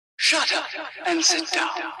Shut up and sit down.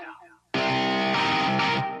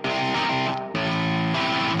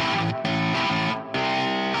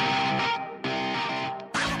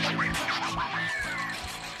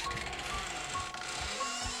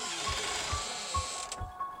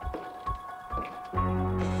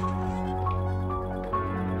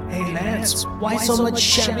 Hey Lance, why so much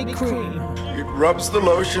chamois cream? It rubs the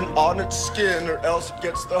lotion on its skin or else it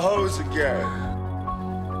gets the hose again.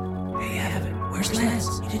 Hey Evan, where's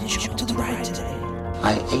Lance? He didn't show up to the ride today.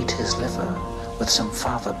 I ate his liver with some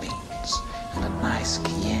fava beans and a nice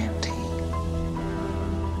Chianti.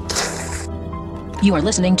 You are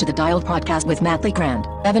listening to the Dialed Podcast with Matt Legrand,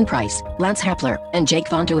 Evan Price, Lance Hepler, and Jake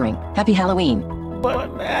Von Turing. Happy Halloween.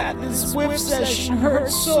 But Matt, this whip session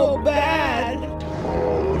hurts so bad.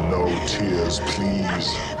 Oh, no tears,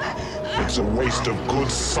 please. It's a waste of good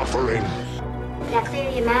suffering. Now clear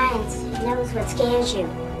your minds. It knows what scares you.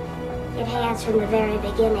 It has from the very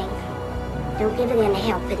beginning. Don't give it any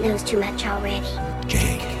help. It knows too much already.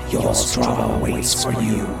 Jake, your Strava waits for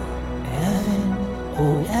you. Evan,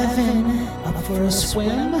 oh Evan, up for a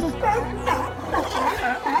swim?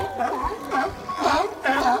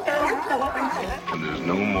 And there's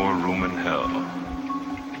no more room in hell.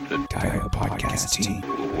 The Dialed Podcast team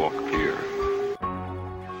will walk here.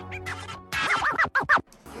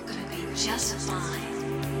 You're gonna be just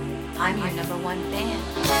fine. I'm your #1 fan.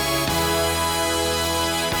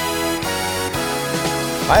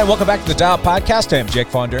 Hi, and welcome back to the Dial Podcast. I'm Jake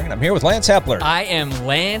Von Duren. I'm here with Lance Hepler. I am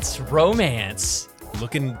Lance Romance.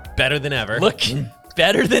 Looking better than ever. Looking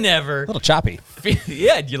better than ever. A little choppy.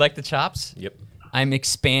 Yeah, do you like the chops? Yep. I'm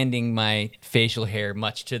expanding my facial hair,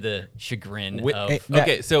 much to the chagrin of...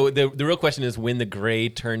 Okay, so the real question is when the gray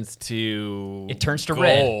turns to... It turns to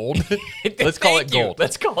gold. red. Let's call it gold.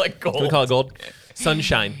 Let's call it gold. Can we call it gold?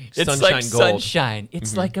 Sunshine. It's sunshine like gold. sunshine.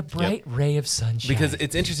 It's like a bright ray of sunshine. Because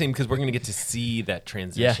it's interesting because we're going to get to see that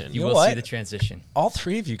transition. Yeah, you know will what? see the transition. All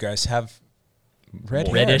three of you guys have red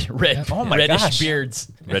hair. Reddish, Oh my reddish gosh.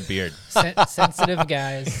 beards. Red beard. Sensitive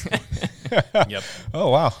guys. Yep. Oh,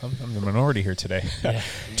 wow. I'm the minority here today.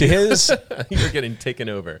 To his You're getting taken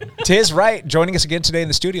over. to his right, joining us again today in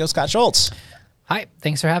the studio, Scott Schultz. Hi,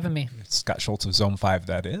 thanks for having me. Scott Schultz of Zone 5,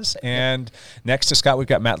 that is. And next to Scott, we've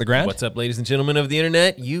got Matt Legrand. What's up, ladies and gentlemen of the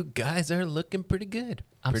internet? You guys are looking pretty good.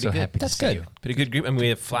 I'm Pretty so good. happy to see you. Pretty good group. I mean, we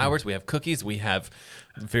have flowers, we have cookies, we have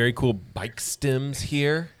very cool bike stems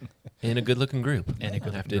here, and a good-looking group. And a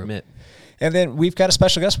good I have to group. admit. And then we've got a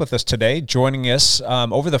special guest with us today, joining us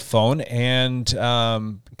over the phone and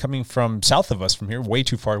coming from south of us from here, way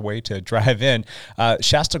too far away to drive in,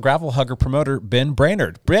 Shasta Gravel Hugger promoter Ben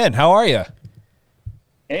Brainerd. Ben, how are you?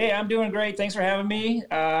 Hey, I'm doing great. Thanks for having me.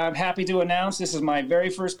 I'm happy to announce this is my very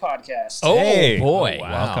first podcast. Oh, Hey. boy. Oh,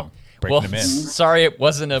 wow. Welcome. Breaking Well, them in. sorry it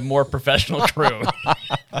wasn't a more professional crew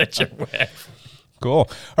that you're with. Cool.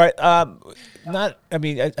 All right. I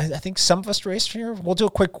think some of us raced here. We'll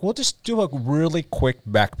just do a really quick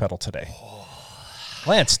backpedal today.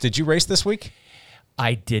 Lance, did you race this week?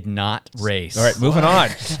 I did not race. All right, moving on.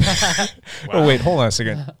 Oh, wait, hold on a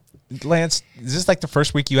second. Lance, is this like the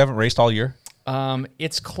first week you haven't raced all year?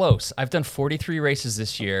 It's close. I've done 43 races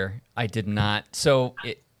this year. I did not. So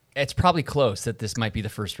it's probably close that this might be the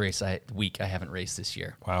first week I haven't raced this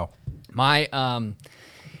year. Wow.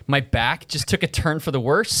 My back just took a turn for the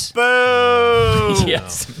worse. Boom!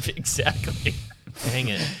 Yes, exactly. Dang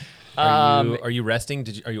it. Are you resting?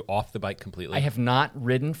 Are you off the bike completely? I have not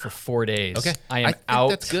ridden for 4 days. Okay. I am think out.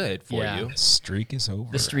 That's good for you. The streak is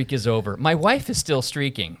over. The streak is over. My wife is still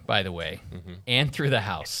streaking, by the way, and through the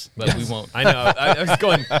house, but we won't. I know. I was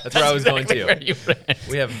going. That's where I was going to. Where you ran.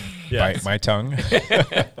 We have Bite my tongue.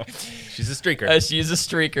 She's a streaker. She is a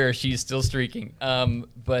streaker. She's still streaking. I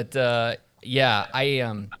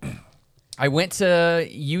went to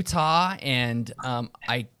Utah and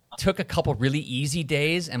I took a couple really easy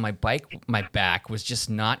days, and my back was just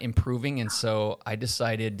not improving, and so I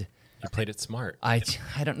decided. You played it smart. I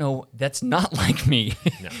don't know. That's not like me.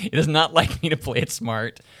 No. It is not like me to play it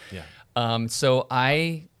smart. Yeah. So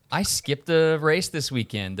I skipped the race this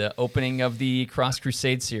weekend, the opening of the Cross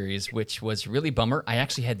Crusade series, which was really bummer. I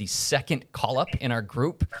actually had the second call-up in our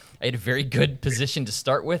group. I had a very good position to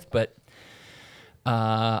start with, but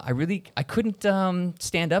I couldn't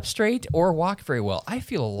stand up straight or walk very well. I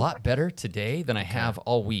feel a lot better today than I have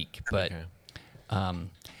all week, but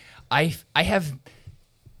I have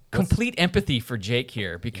complete empathy for Jake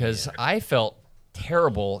here because I felt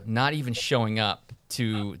terrible not even showing up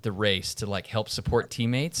to the race to like help support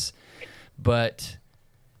teammates, but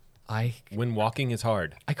when walking is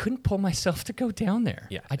hard, I couldn't pull myself to go down there.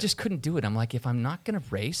 Yeah, I just couldn't do it. I'm like, if I'm not going to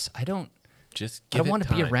race, I don't Just I give don't want to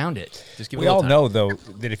be time. around it. Just give it We a all little know, though,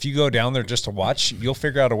 that if you go down there just to watch, you'll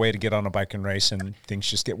figure out a way to get on a bike and race, and things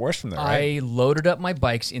just get worse from there, right? I loaded up my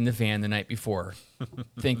bikes in the van the night before,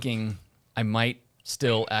 thinking I might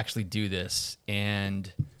still actually do this,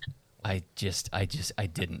 and I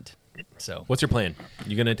didn't. So What's your plan?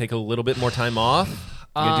 You gonna take a little bit more time off? You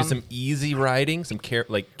gonna do some easy riding, some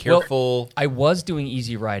careful. Well, I was doing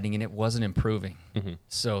easy riding, and it wasn't improving.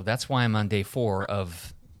 So that's why I'm on day 4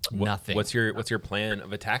 of nothing. What's your plan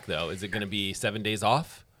of attack though? Is it gonna be 7 days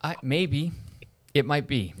off? Maybe. It might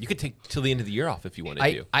be. You could take till the end of the year off if you wanted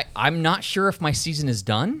to. I'm not sure if my season is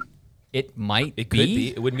done. It might It could be.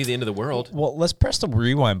 It wouldn't be the end of the world. Well, let's press the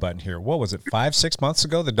rewind button here. What was it, 5-6 months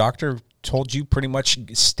ago? The doctor told you pretty much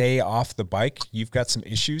stay off the bike. You've got some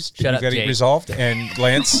issues that Shut you up, got to Jake. get resolved. And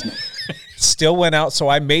Lance still went out, so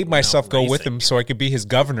I made myself go with him so I could be his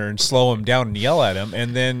governor and slow him down and yell at him.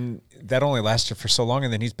 And then that only lasted for so long,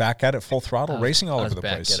 and then he's back at it full throttle, racing all over the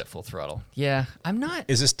place. Back at it full throttle. Yeah, I'm not.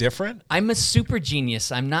 Is this different? I'm a super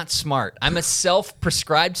genius. I'm not smart. I'm a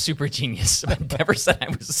self-prescribed super genius. I never said I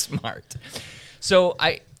was smart. So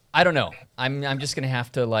I don't know. I'm just gonna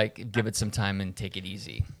have to give it some time and take it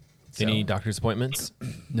easy. Any doctor's appointments?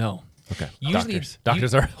 No. Okay. Usually,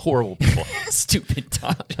 doctors are horrible people. Stupid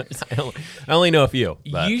doctors. I only know a few.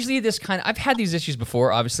 But. Usually, I've had these issues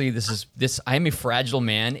before. Obviously, I'm a fragile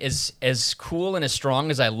man. As cool and as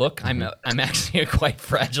strong as I look, I'm actually a quite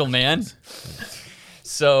fragile man.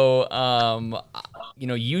 So,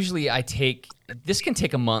 usually this can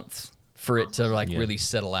take a month for it to really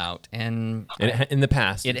settle out, and in the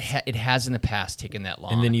past, it has in the past taken that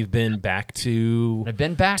long. And then you've been back to. I've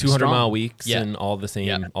been back 200-mile weeks and all the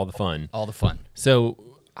same, all the fun, So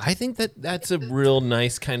I think that's a real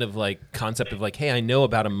nice kind of concept of hey, I know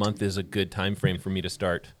about a month is a good time frame for me to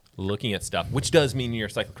start looking at stuff, which does mean your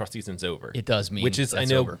cyclocross season's over. It does mean which is I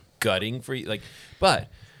that's know over. gutting for you, but.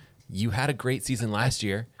 You had a great season last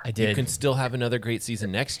year. I did. You can still have another great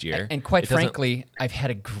season next year. And quite frankly, I've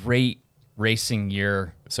had a great racing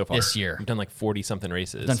year so far this year. You've done 40-something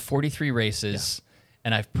races. I've done 43 races,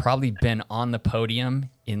 and I've probably been on the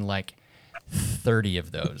podium in 30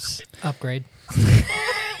 of those. Upgrade.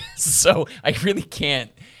 So I really can't.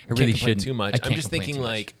 I really shouldn't. Too much. I'm just thinking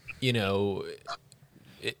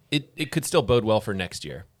it could still bode well for next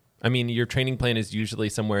year. I mean, your training plan is usually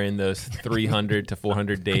somewhere in those 300 to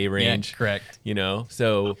 400 day range. Yeah, correct.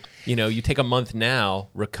 So, you take a month now,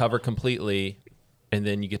 recover completely, and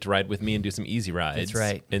then you get to ride with me and do some easy rides. That's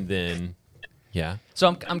right. And then, yeah. So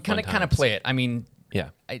I'm kind of play it. I mean, yeah.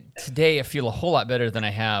 Today I feel a whole lot better than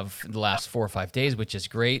I have the last 4 or 5 days, which is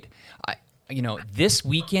great. This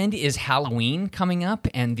weekend is Halloween coming up,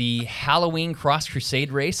 and the Halloween Cross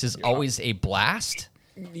Crusade race is always a blast.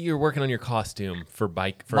 You're working on your costume for a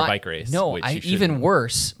bike race. No, even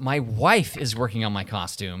worse. My wife is working on my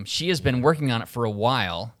costume. She has been working on it for a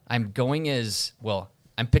while. I'm potentially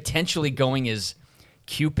going as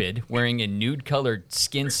Cupid, wearing a nude-colored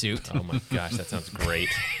skin suit. Oh my gosh, that sounds great.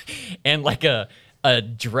 And a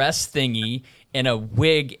dress thingy and a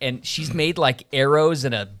wig, and she's made arrows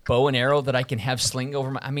and a bow and arrow that I can have sling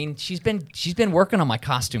over my. I mean, she's been working on my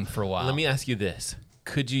costume for a while. Let me ask you this: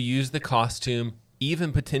 could you use the costume?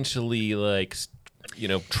 Even potentially,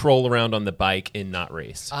 troll around on the bike and not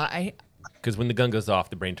race. Because when the gun goes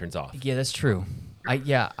off, the brain turns off. Yeah, that's true.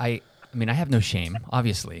 I have no shame,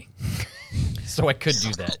 obviously, so I could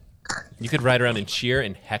do that. You could ride around and cheer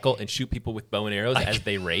and heckle and shoot people with bow and arrows as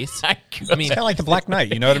they race. I could. It's kind of like the Black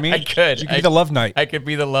Knight. You know what I mean? I could. You could be the Love Knight. I could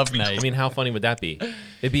be the Love Knight. I mean, how funny would that be?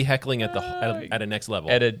 It'd be heckling at a next level.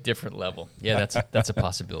 At a different level. Yeah, that's a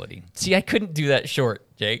possibility. See, I couldn't do that short,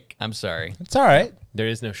 Jake. I'm sorry. It's all right. There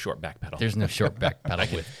is no short back pedal. There's no short back pedal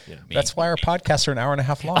with me. That's why our podcasts are an hour and a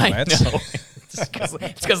half long, I Lance. know. It's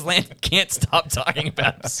because Lance can't stop talking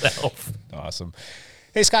about himself. Awesome.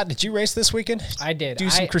 Hey, Scott, did you race this weekend? I did. Do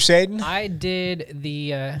some crusading? I did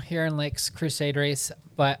the Huron Lakes Crusade race,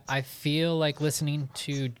 but I feel like listening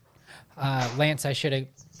to Lance, I should have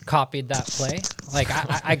copied that play.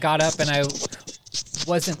 I got up and I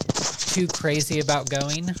wasn't too crazy about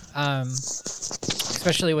going,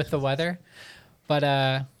 especially with the weather. But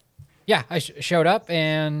I showed up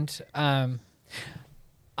and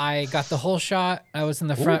I got the whole shot. I was in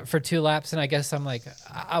the front for 2 laps, and I guess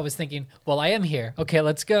I was thinking, well, I am here. Okay,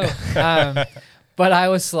 let's go. But I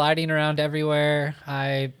was sliding around everywhere.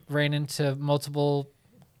 I ran into multiple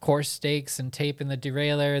course stakes and tape in the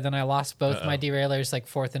derailleur. Then I lost both my derailleurs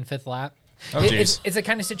 4th and 5th lap. Oh, it's a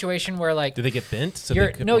kind of situation where do they get bent?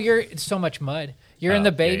 It's so much mud. You're in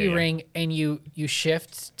the baby ring and you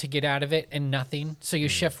shift to get out of it and nothing. So you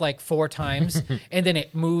shift 4 times and then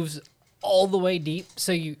it moves all the way deep.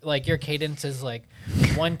 So you like your cadence is like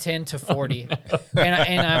 110 to 40.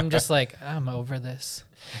 And I'm just like, I'm over this.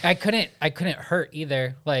 I couldn't hurt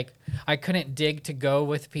either. Like I couldn't dig to go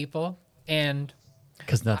with people, and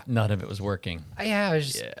because none of it was working. Yeah, I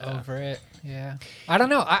was just over it. Yeah, I don't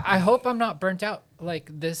know. I hope I'm not burnt out like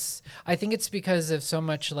this. I think it's because of so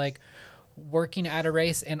much like working at a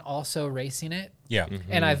race and also racing it. Yeah,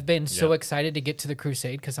 and I've been so excited to get to the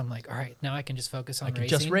Crusade because I'm like, all right, now I can just focus on racing.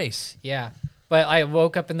 Just race. Yeah, but I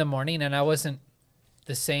woke up in the morning and I wasn't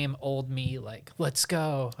the same old me. Like, let's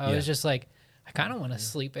go. I was just like, I kind of want to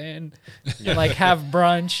sleep in, like have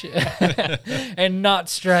brunch and not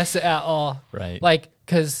stress at all. Right. Like,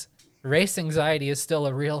 because race anxiety is still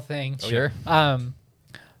a real thing. Sure.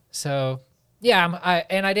 So, yeah,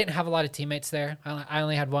 I didn't have a lot of teammates there. I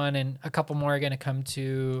only had one, and a couple more are going to come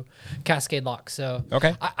to Cascade Lock. So,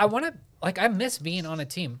 okay. I want to, like, I miss being on a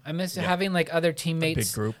team. I miss having, like, other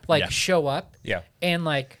teammates, big group. show up. Yeah. And,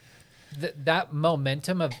 like, that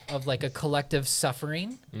momentum of, like, a collective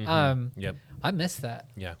suffering. Yep. I miss that.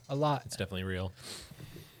 Yeah. A lot. It's definitely real.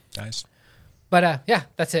 Nice. But yeah,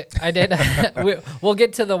 that's it. I did. We'll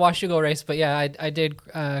get to the Washougal race, but yeah, I did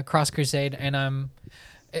Cross Crusade, and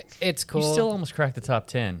it's cool. You still almost cracked the top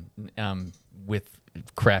 10 with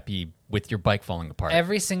your bike falling apart.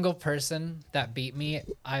 Every single person that beat me,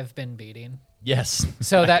 I've been beating. Yes.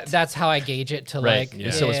 So that's how I gauge it to right. like.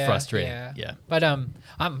 Yeah. So it's frustrating. Yeah. But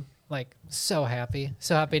I'm like so happy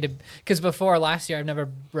to, because before last year I've never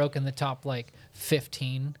broken the top like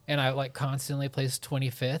 15, and I like constantly placed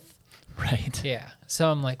 25th. Right. Yeah. So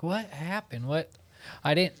I'm like, what happened?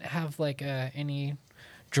 I didn't have like any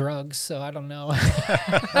drugs, so I don't know.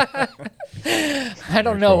 I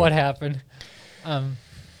don't know what happened.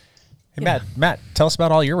 Hey, Matt, tell us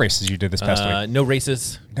about all your races you did this past week. No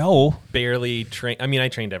races. No. Barely train. I mean, I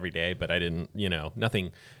trained every day, but I didn't,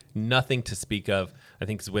 nothing to speak of. I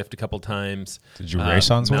think Zwift a couple times. Did you race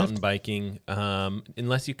on Zwift? Mountain biking.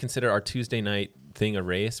 Unless you consider our Tuesday night thing a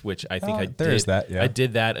race, which I think I did. There is that, yeah. I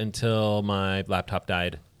did that until my laptop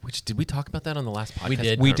died. Which, did we talk about that on the last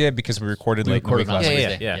podcast? We did because we recorded late in the week last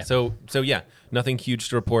week. Yeah. So yeah, nothing huge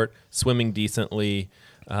to report. Swimming decently.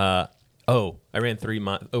 I ran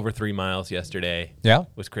over 3 miles yesterday. Yeah.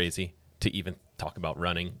 Was crazy to even talk about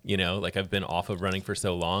running. Like I've been off of running for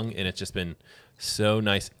so long, and it's just been so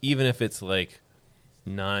nice. Even if it's like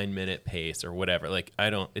 9-minute pace or whatever, like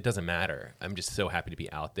it doesn't matter. I'm just so happy to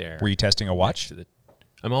be out there. Were you testing a watch?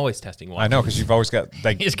 I'm always testing watches. I know, because you've always got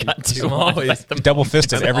like he's got two. I'm always double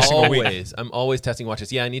fisted every single week. I'm always testing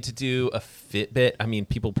watches. Yeah, I need to do a Fitbit. I mean,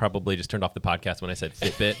 people probably just turned off the podcast when I said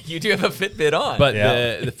Fitbit. You do have a Fitbit on, but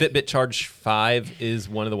the Fitbit Charge 5 is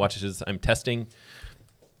one of the watches I'm testing.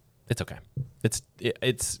 It's okay. It's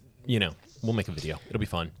we'll make a video. It'll be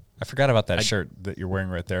fun. I forgot about that shirt that you're wearing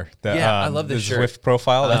right there. I love this shirt. Zwift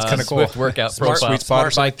profile. That's kind of cool. Zwift workout profile.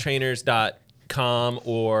 SmartBikeTrainers.com,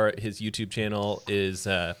 or his YouTube channel is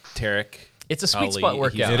Tarek. It's a sweet spot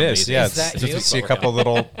workout. It is. Yeah. Just to see a couple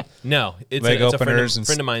little it's leg a openers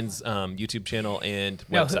friend of mine's YouTube channel and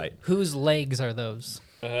website. Whose legs are those?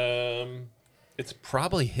 It's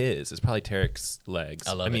probably his. It's probably Tarek's legs.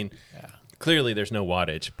 I mean, clearly there's no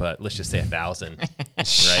wattage, but let's just say 1,000,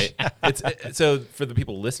 right? So for the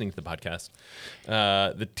people listening to the podcast,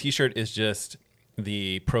 the T-shirt is just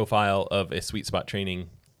the profile of a sweet spot training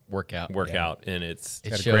workout, and it's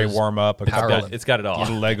got a great warm up. It's got it all.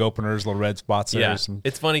 Little leg openers, little red spots there. Yeah,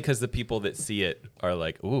 it's funny because the people that see it are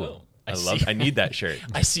like, "Ooh, I need that shirt."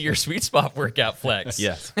 I see your sweet spot workout flex.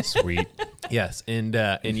 Yes, sweet. Yes, and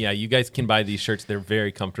yeah, you guys can buy these shirts. They're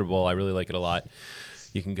very comfortable. I really like it a lot.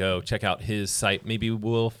 You can go check out his site. Maybe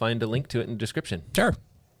we'll find a link to it in the description. Sure.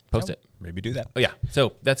 Post it. Maybe do that. Oh, yeah.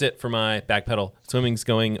 So that's it for my back pedal. Swimming's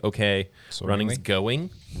going okay. Running's going.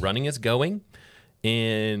 Running is going.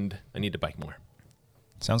 And I need to bike more.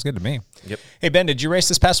 Sounds good to me. Yep. Hey, Ben, did you race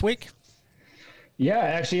this past week? Yeah,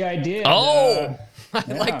 actually I did. Oh, I'd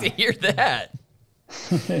like to hear that.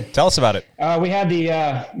 Tell us about it. We had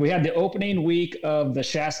the opening week of the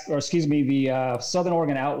Southern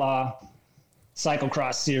Oregon Outlaw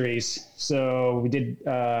Cyclocross series. So we did.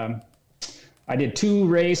 I did 2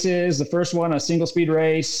 races. The first one, a single speed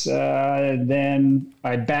race. Then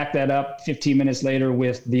I backed that up 15 minutes later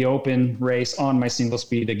with the open race on my single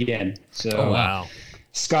speed again. So wow.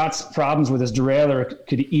 Scott's problems with his derailleur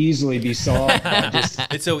could easily be solved by just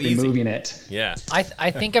it's so easy moving it. Yeah.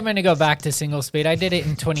 I think I'm going to go back to single speed. I did it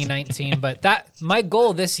in 2019, but my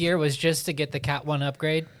goal this year was just to get the Cat 1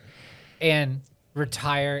 upgrade and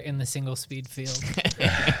retire in the single speed field.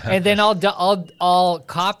 And then I'll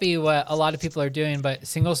copy what a lot of people are doing, but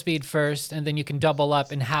single speed first, and then you can double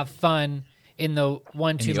up and have fun in the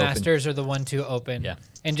 1-2 the Masters or the 1-2 Open. Yeah.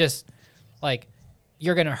 And just like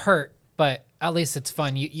you're gonna hurt, but at least it's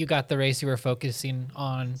fun. You got the race you were focusing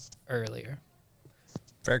on earlier.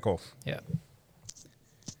 Very cool. Yeah.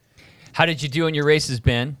 How did you do in your races,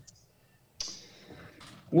 Ben?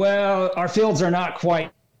 Well, our fields are not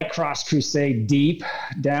quite Cross Crusade deep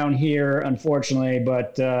down here, unfortunately,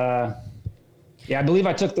 but yeah, I believe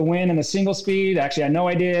I took the win in the single speed. Actually, I know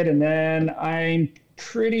I did, and then I'm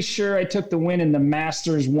pretty sure I took the win in the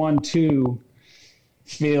Masters 1-2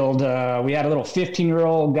 field. We had a little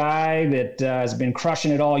 15-year-old guy that has been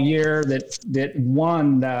crushing it all year that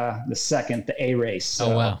won the second, the A race.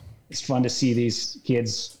 So oh, wow. It's fun to see these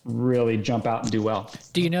kids really jump out and do well.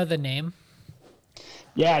 Do you know the name?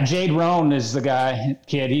 Yeah, Jade Roan is the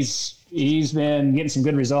kid. He's been getting some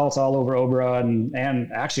good results all over Obra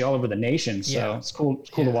and actually all over the nation. So it's cool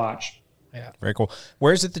to watch. Yeah. Very cool.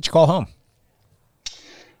 Where is it that you call home?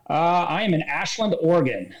 I am in Ashland,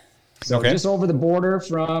 Oregon. So just over the border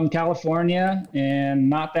from California and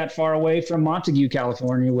not that far away from Montague,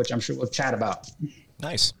 California, which I'm sure we'll chat about.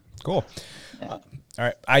 Nice. Cool. All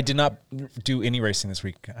right. I did not do any racing this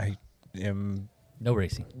week. I am... No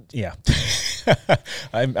racing. Yeah.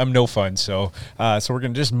 I'm no fun. So we're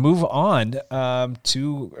going to just move on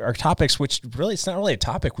to our topics, which really, it's not really a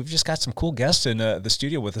topic. We've just got some cool guests in the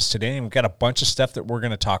studio with us today, and we've got a bunch of stuff that we're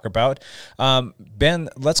going to talk about. Ben,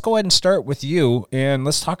 let's go ahead and start with you, and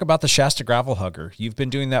let's talk about the Shasta Gravel Hugger. You've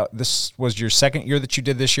been doing that. This was your second year that you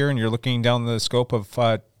did this year, and you're looking down the scope of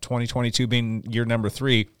 2022 being year number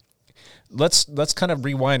 3. Let's kind of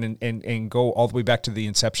rewind and go all the way back to the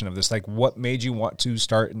inception of this. Like, what made you want to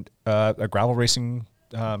start a gravel racing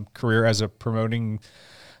career as a promoting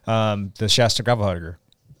the Shasta Gravel Hugger?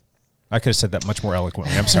 I could have said that much more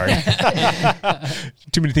eloquently. I'm sorry.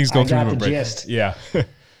 Too many things going through my brain. Gist. Yeah.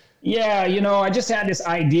 Yeah, I just had this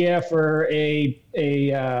idea for a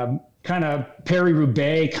kind of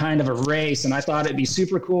Paris-Roubaix kind of a race, and I thought it'd be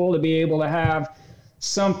super cool to be able to have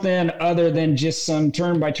something other than just some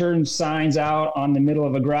turn-by-turn signs out on the middle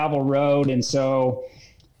of a gravel road. And so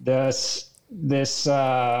this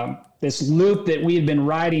loop that we've been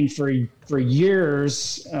riding for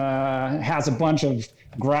years has a bunch of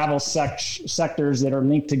gravel sectors that are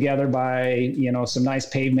linked together by some nice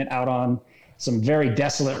pavement out on some very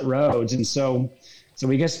desolate roads. And so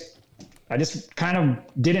I just kind of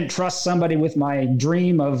didn't trust somebody with my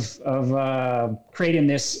dream of creating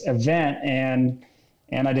this event,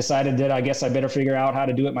 and I decided that I guess I better figure out how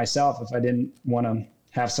to do it myself if I didn't want to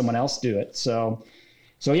have someone else do it. So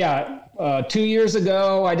yeah, 2 years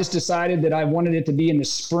ago, I just decided that I wanted it to be in the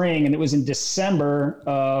spring, and it was in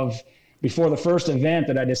December before the first event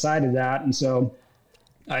that I decided that. And so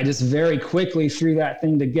I just very quickly threw that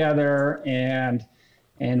thing together, and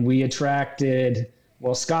we attracted,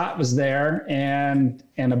 Scott was there, and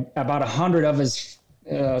about 100 of his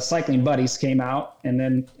cycling buddies came out, and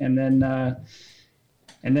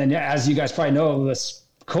then, as you guys probably know, this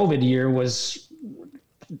COVID year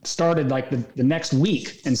started like the next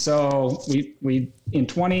week. And so we in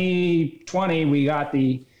 2020, we got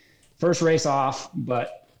the first race off,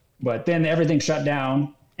 but then everything shut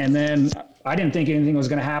down. And then I didn't think anything was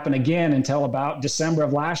going to happen again until about December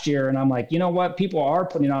of last year. And I'm like, you know what? People are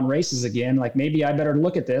putting on races again. Like, maybe I better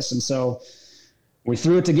look at this. And so we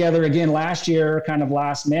threw it together again last year, kind of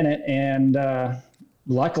last minute. And,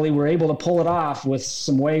 luckily, we're able to pull it off with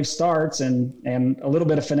some wave starts and a little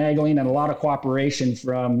bit of finagling and a lot of cooperation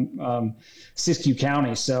from Siskiyou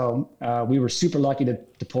County. So we were super lucky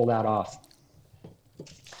to pull that off.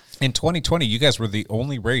 In 2020, you guys were the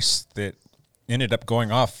only race that ended up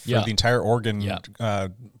going off for the entire Oregon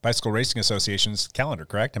Bicycle Racing Association's calendar,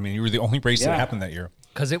 correct? I mean, you were the only race that happened that year.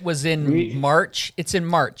 Because it was in March. It's in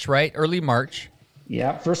March, right? Early March.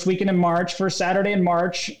 Yeah, first weekend in March, first Saturday in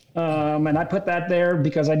March. And I put that there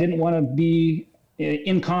because I didn't want to be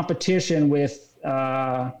in competition with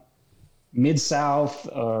Mid-South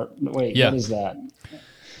what is that?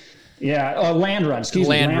 Yeah, Land Run, excuse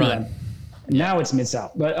me. Land Run. Now it's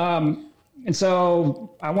Mid-South. But, and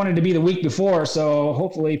so I wanted to be the week before, so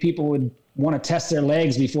hopefully people would want to test their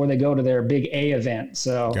legs before they go to their big A event.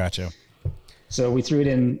 So gotcha. So we threw it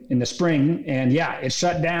in the spring, and it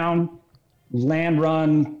shut down. Land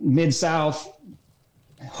Run, Mid-South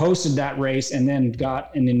hosted that race and then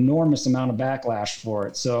got an enormous amount of backlash for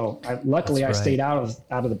it. So luckily I stayed out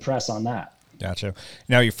of the press on that. Gotcha.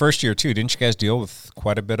 Now, your first year too, didn't you guys deal with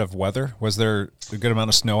quite a bit of weather? Was there a good amount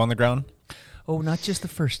of snow on the ground? Oh, not just the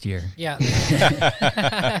first year. Yeah.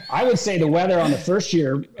 I would say the weather on the first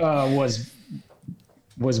year was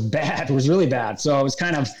bad. It was really bad. So it was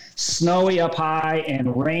kind of snowy up high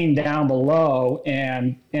and rain down below,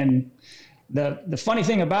 and the funny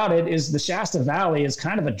thing about it is the Shasta Valley is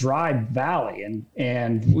kind of a dry valley,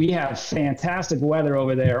 and we have fantastic weather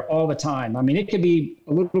over there all the time. I mean, it could be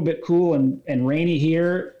a little bit cool and rainy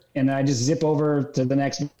here, and I just zip over to the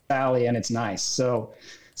next valley and it's nice. So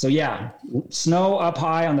yeah, snow up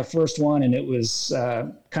high on the first one, and it was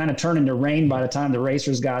kind of turned into rain by the time the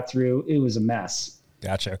racers got through. It was a mess.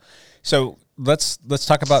 Gotcha. So let's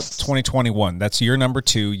talk about 2021. That's year number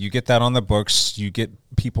 2. You get that on the books. You get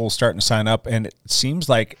people starting to sign up, and it seems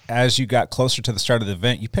like as you got closer to the start of the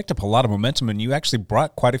event, you picked up a lot of momentum, and you actually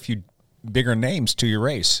brought quite a few bigger names to your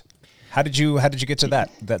race. How did you get to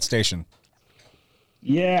that station?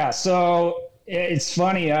 Yeah, so it's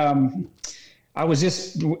funny. I was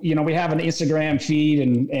just, we have an Instagram feed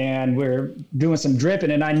and we're doing some dripping,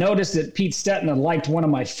 and I noticed that Pete Stetina liked one of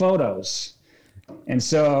my photos. And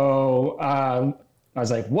so I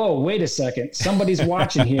was like, whoa, wait a second, somebody's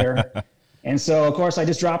watching here. And so, of course, I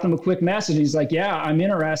just dropped him a quick message. He's like, yeah, I'm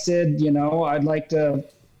interested. I'd like to,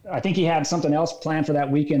 I think he had something else planned for that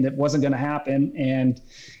weekend that wasn't going to happen.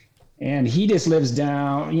 And he just lives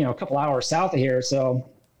down, a couple hours south of here. So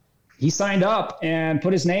he signed up and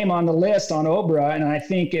put his name on the list on Obra. And I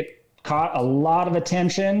think it caught a lot of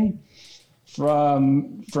attention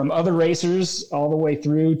from other racers all the way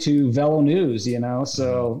through to Velo News,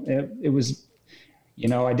 so it was,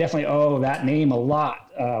 I definitely owe that name a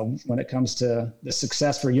lot when it comes to the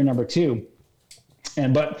success for year number 2.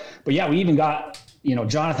 But yeah, we even got,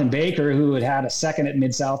 Jonathan Baker, who had a second at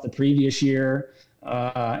Mid-South the previous year.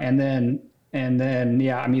 And then,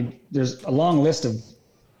 yeah, I mean, there's a long list of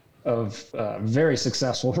very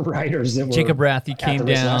successful riders that were. Jacob Rathie came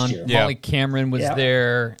down. Molly Cameron was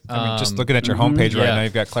there. I mean, just looking at your homepage right now,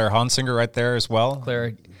 you've got Claire Honsinger right there as well.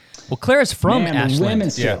 Claire's from Ashland. The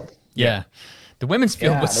women's field. Yeah. The women's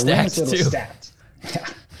field was stacked too.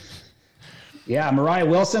 Yeah, Mariah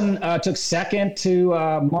Wilson took second to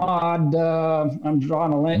Maud. I'm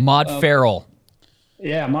drawing a link. Maud Farrell.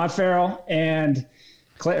 Yeah, Maud Farrell, and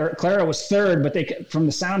Clara was third, but from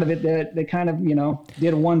the sound of it, they kind of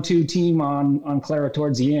did a 1-2 team on Clara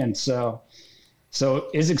towards the end. So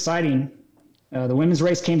it's exciting. The women's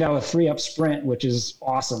race came down with a 3-up sprint, which is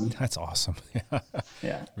awesome. That's awesome.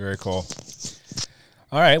 Yeah. Very cool.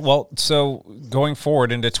 All right. Well, so going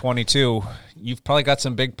forward into 22, you've probably got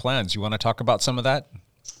some big plans. You want to talk about some of that?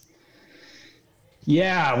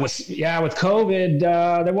 Yeah, with COVID,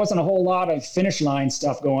 there wasn't a whole lot of finish line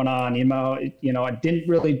stuff going on. I didn't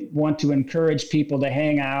really want to encourage people to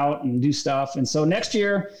hang out and do stuff. And so next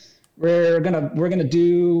year, we're gonna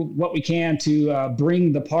do what we can to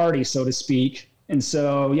bring the party, so to speak. And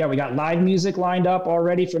so yeah, we got live music lined up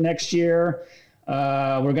already for next year.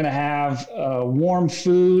 We're gonna have warm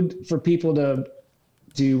food for people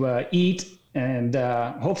to eat. And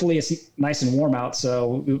hopefully it's nice and warm out,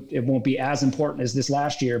 so it won't be as important as this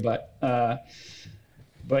last year. But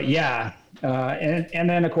yeah, and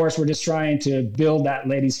then of course we're just trying to build that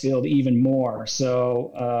ladies field even more.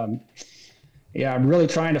 So yeah, I'm really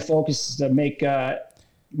trying to focus to make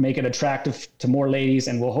it attractive to more ladies,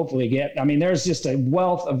 and we'll hopefully get. I mean, there's just a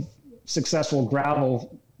wealth of successful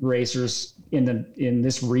gravel racers in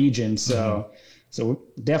this region, so. Mm-hmm. So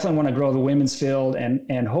definitely want to grow the women's field,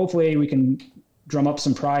 and hopefully we can drum up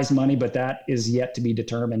some prize money, but that is yet to be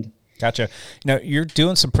determined. Gotcha. Now, you're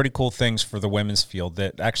doing some pretty cool things for the women's field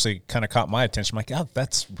that actually kind of caught my attention. I'm like, oh,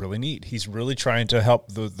 that's really neat. He's really trying to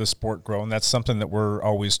help the sport grow, and that's something that we're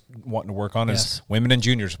always wanting to work on is women and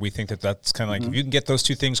juniors. We think that's kind of like, if you can get those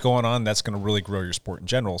two things going on, that's going to really grow your sport in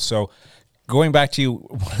general. So going back to you,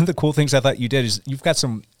 one of the cool things I thought you did is you've got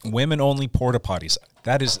some women-only porta potties.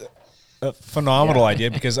 That is a phenomenal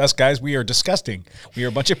idea, because us guys, we are disgusting. We are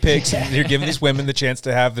a bunch of pigs, and you're giving these women the chance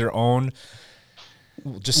to have their own,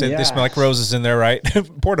 just say they smell like roses in there, right?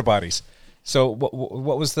 Porta potties. So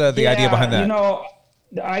what was the idea behind that?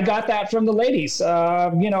 I got that from the ladies.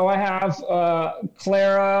 I have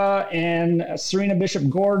Clara and Serena Bishop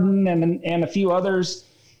Gordon and a few others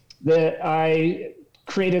that I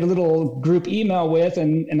created a little group email with,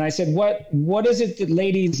 and I said, what is it that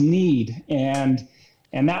ladies need?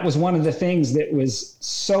 And that was one of the things that was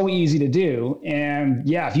so easy to do. And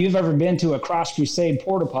yeah, if you've ever been to a Cross Crusade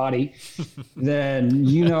porta potty, then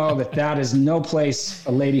you know that is no place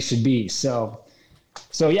a lady should be. So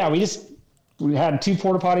yeah, we had 2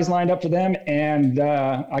 porta potties lined up for them, and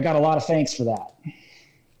I got a lot of thanks for that.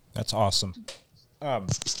 That's awesome.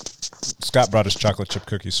 Scott brought us chocolate chip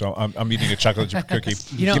cookies, so I'm eating a chocolate chip cookie.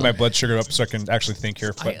 Get my blood sugar up so I can actually think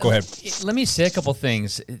here. But go ahead. Let me say a couple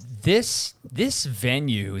things. This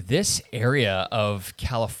venue, this area of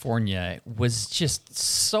California was just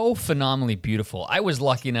so phenomenally beautiful. I was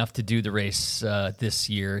lucky enough to do the race this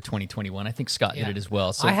year, 2021. I think Scott did it as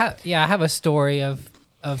well. So I have a story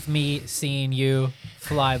of me seeing you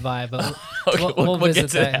fly by, but we'll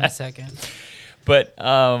visit that in a second. But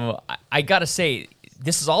I got to say,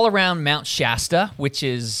 this is all around Mount Shasta, which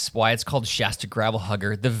is why it's called Shasta Gravel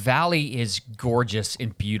Hugger. The valley is gorgeous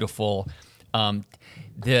and beautiful.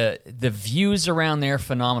 The views around there are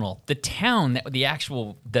phenomenal. The town that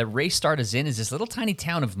the race start is in is this little tiny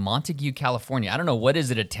town of Montague, California. I don't know, what is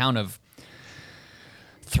it, a town of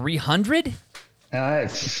 300?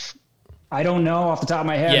 I don't know off the top of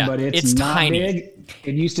my head, but it's not tiny. Big.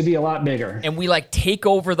 It used to be a lot bigger. And we take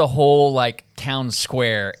over the whole town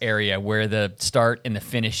square area where the start and the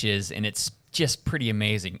finish is, and it's just pretty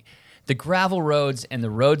amazing. The gravel roads and the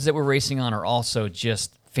roads that we're racing on are also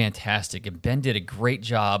just fantastic. And Ben did a great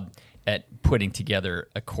job at putting together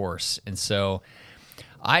a course. And so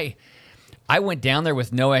I went down there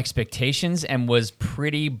with no expectations and was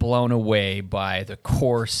pretty blown away by the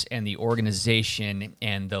course and the organization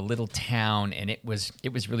and the little town, and it was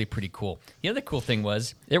really pretty cool. The other cool thing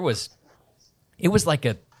was it was like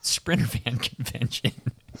a Sprinter Van convention.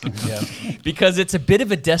 Yeah. Because it's a bit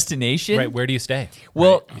of a destination. Right, where do you stay?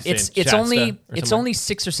 Well, right. it's only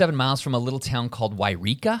 6 or 7 miles from a little town called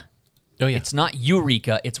Wairika. Oh, yeah. It's not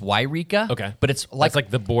Eureka, it's Wairika. Okay. But it's like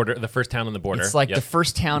the border, the first town on the border. It's like the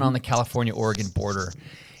first town on the California-Oregon border.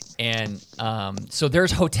 And so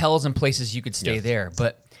there's hotels and places you could stay there.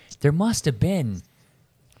 But there must have been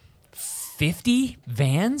 50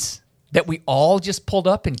 vans that we all just pulled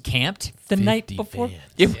up and camped the night before.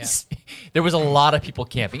 Vans. There was a lot of people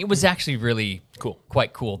camping. It was actually really cool,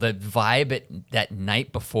 quite cool. The vibe that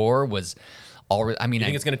night before was... you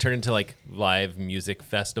think it's going to turn into live music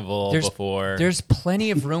festival before? There's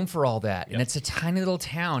plenty of room for all that, and it's a tiny little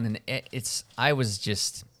town, and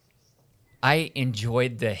I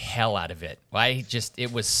enjoyed the hell out of it.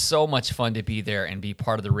 It was so much fun to be there and be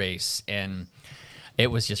part of the race, and it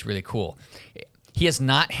was just really cool. He has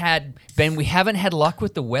not had, Ben, we haven't had luck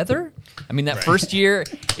with the weather. That first year,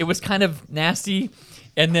 it was kind of nasty,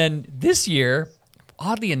 and then this year,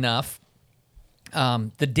 oddly enough,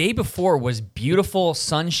 the day before was beautiful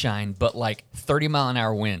sunshine, but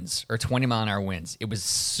 30-mile-an-hour winds or 20-mile-an-hour winds. It was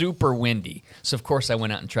super windy. So, of course, I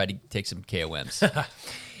went out and tried to take some KOMs.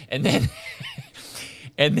 and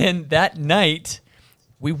then that night,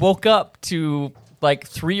 we woke up to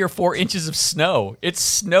 3 or 4 inches of snow. It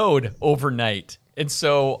snowed overnight. And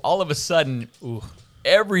so, all of a sudden,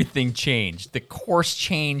 everything changed. The course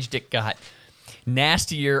changed. It got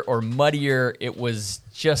nastier or muddier. It was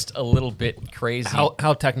just a little bit crazy.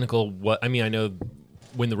 How technical? I know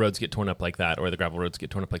when the roads get torn up like that, or the gravel roads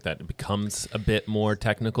get torn up like that, it becomes a bit more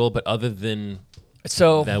technical. But other than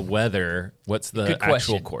the weather, what's the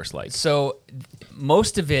actual course like? So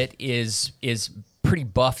most of it is pretty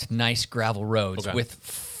buffed, nice gravel roads with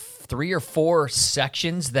 3 or 4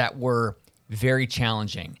 sections that were very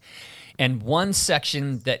challenging, and one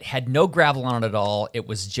section that had no gravel on it at all. It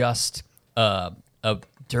was just a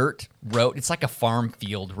dirt road. It's like a farm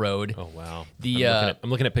field road. Oh wow! I'm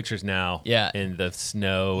looking at pictures now. Yeah, and the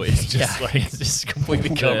snow is just it's just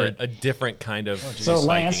completely covered. A different kind of. So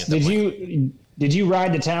Lance, did you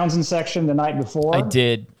ride the Townsend section the night before? I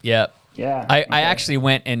did. Yep. Yeah. I actually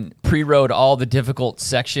went and pre-rode all the difficult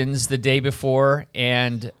sections the day before.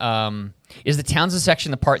 And is the Townsend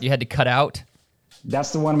section the part you had to cut out?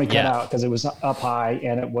 That's the one we cut out because it was up high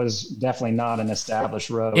and it was definitely not an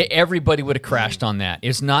established road. Everybody would have crashed on that.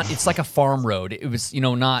 It's not. It's like a farm road. It was,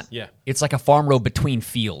 not. Yeah. It's like a farm road between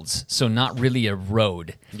fields, so not really a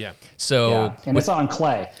road. Yeah. So and it's on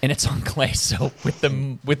clay. So with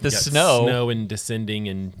the snow and descending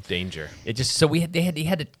and danger. It just he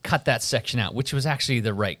had to cut that section out, which was actually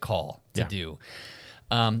the right call to do.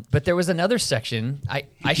 But there was another section.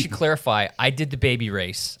 I should clarify. I did the baby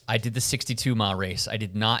race. I did the 62-mile race. I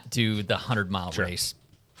did not do the 100-mile race.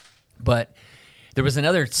 But there was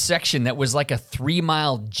another section that was like a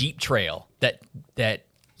 3-mile Jeep trail that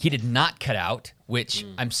he did not cut out, which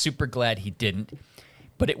I'm super glad he didn't.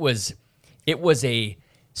 But it was a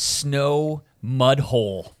snow mud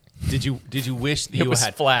hole. Did you wish that it was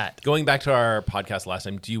flat? Going back to our podcast last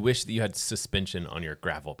time, do you wish that you had suspension on your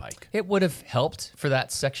gravel bike? It would have helped for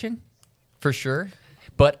that section, for sure.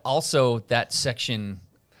 But also that section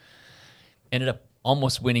ended up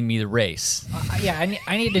almost winning me the race. I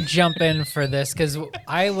need to jump in for this because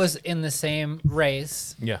I was in the same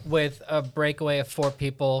race with a breakaway of 4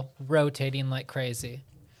 people rotating like crazy.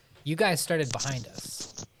 You guys started behind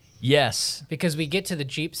us. Yes. Because we get to the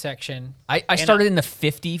Jeep section. I started in the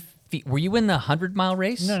 50 feet. Were you in the 100-mile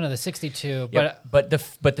race? No, the 62. But the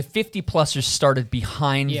 50-plussers started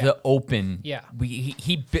behind the open. Yeah.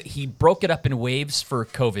 He broke it up in waves for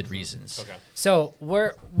COVID reasons. Okay. So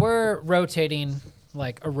we're rotating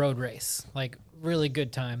like a road race, like really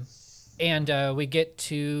good time. And we get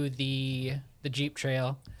to the Jeep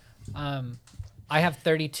trail. I have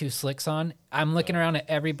 32 slicks on. I'm looking around at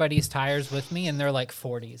everybody's tires with me, and they're like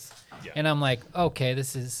 40s. Yeah. And I'm like, okay,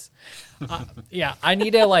 this is, I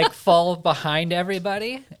need to like fall behind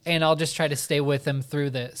everybody, and I'll just try to stay with them through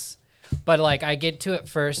this. But like, I get to it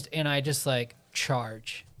first, and I just like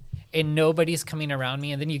charge, and nobody's coming around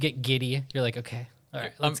me, and then you get giddy. You're like, okay, all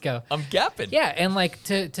right, let's go. I'm gapping. Yeah, and like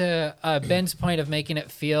to Ben's point of making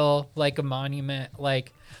it feel like a monument,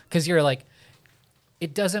 like, because you're like,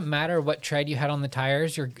 it doesn't matter what tread you had on the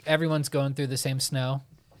tires. Everyone's going through the same snow,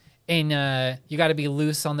 and you got to be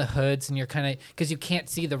loose on the hoods, and you're kind of because you can't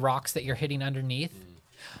see the rocks that you're hitting underneath.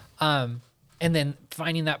 And then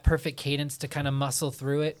finding that perfect cadence to kind of muscle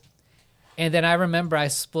through it. And then I remember I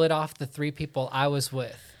split off the 3 people I was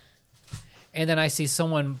with, and then I see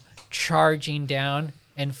someone charging down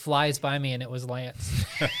and flies by me, and it was Lance.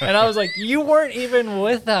 And I was like, you weren't even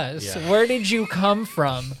with us. Yeah. Where did you come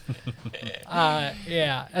from?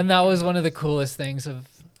 And that was one of the coolest things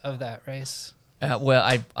of that race.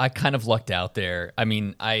 Well, I kind of lucked out there. I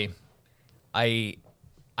mean, I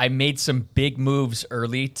made some big moves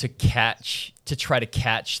early to try to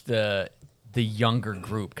catch the younger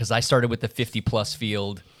group, because I started with the 50-plus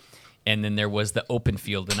field, and then there was the open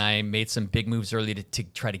field, and I made some big moves early to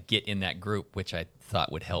try to get in that group, which I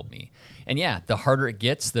thought would help me. And yeah, the harder it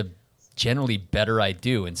gets, the generally better I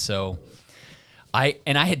do. And so I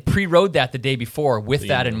had pre-rode that the day before with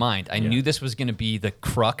that in mind. I knew this was going to be the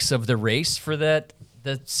crux of the race for the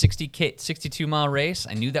 62-mile race.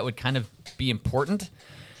 I knew that would kind of be important.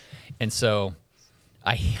 And so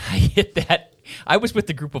I hit that. I was with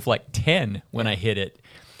the group of like 10 when I hit it.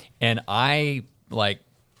 And I like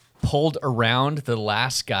pulled around the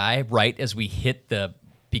last guy right as we hit the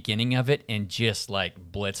beginning of it and just like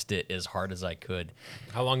blitzed it as hard as I could.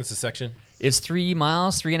 How long is the section? It's 3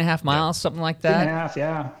 miles, 3.5 miles, something like that. 3.5,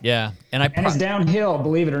 yeah. Yeah. And it's downhill,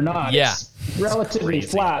 believe it or not. Yeah. It's relatively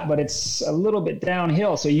flat, but it's a little bit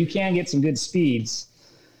downhill, so you can get some good speeds.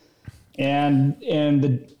 And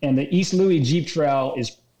the East Louis Jeep Trail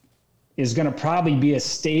is going to probably be a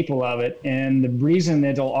staple of it. And the reason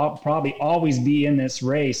that it'll probably always be in this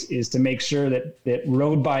race is to make sure that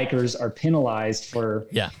road bikers are penalized for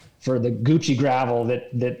the Gucci gravel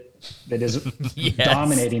that is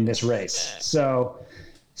dominating this race.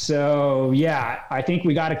 So yeah, I think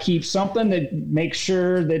we got to keep something that makes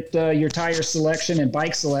sure that your tire selection and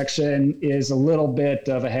bike selection is a little bit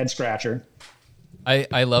of a head scratcher.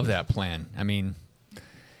 I love that plan. I mean,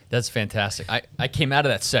 that's fantastic. I came out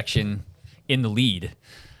of that section in the lead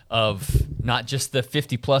of not just the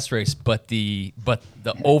 50-plus race, but the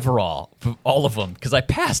overall, all of them. Because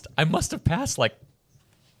I must have passed like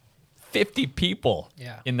 50 people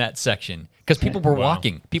in that section. Because people were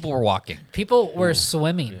walking. People were walking. People were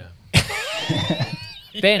swimming. Yeah.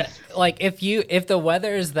 Ben, like if the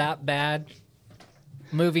weather is that bad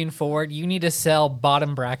moving forward, you need to sell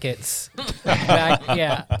bottom brackets.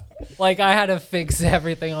 Like I had to fix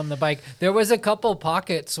everything on the bike. There was a couple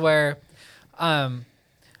pockets where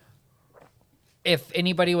if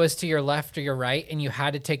anybody was to your left or your right and you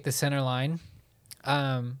had to take the center line,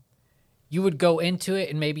 you would go into it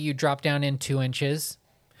and maybe you drop down in 2 inches.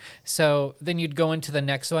 So then you'd go into the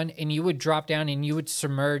next one and you would drop down and you would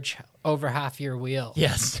submerge over half your wheel.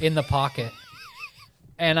 Yes. In the pocket.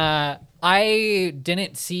 And I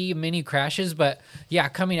didn't see many crashes, but yeah,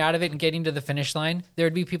 coming out of it and getting to the finish line, there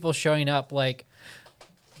would be people showing up like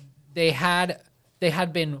they had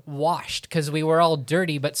been washed because we were all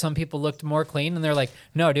dirty, but some people looked more clean, and they're like,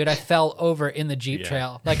 "No, dude, I fell over in the Jeep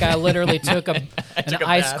trail. Like I literally took an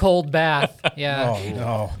ice cold bath." Yeah. Oh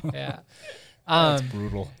no. Yeah. That's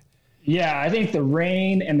brutal. Yeah, I think the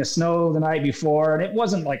rain and the snow the night before, and it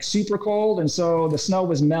wasn't like super cold, and so the snow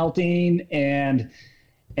was melting, and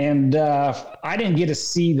I didn't get to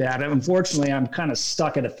see that. Unfortunately, I'm kind of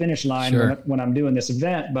stuck at a finish line when I'm doing this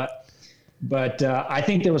event, but I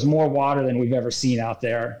think there was more water than we've ever seen out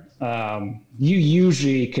there. You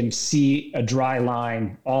usually can see a dry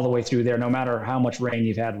line all the way through there, no matter how much rain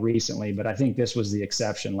you've had recently, but I think this was the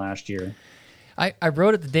exception last year. I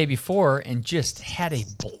rode it the day before and just had a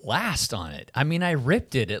blast on it. I mean, I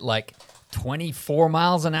ripped it at like 24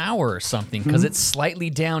 miles an hour or something because it's slightly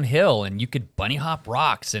downhill and you could bunny hop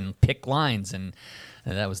rocks and pick lines, and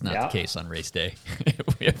that was not the case on race day.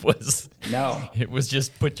 It was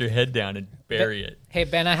just put your head down and bury it. Hey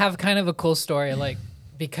Ben, I have kind of a cool story. Like,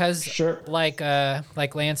 because like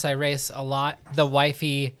Lance, I race a lot. The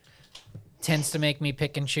wifey tends to make me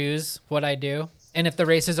pick and choose what I do. And if the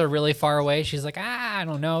races are really far away, she's like, I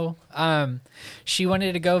don't know. She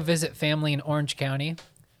wanted to go visit family in Orange County.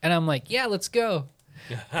 And I'm like, yeah, let's go.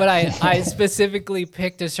 But I specifically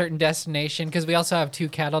picked a certain destination because we also have 2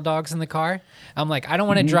 cattle dogs in the car. I'm like, I don't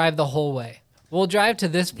want to drive the whole way. We'll drive to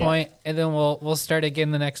this point, and then we'll start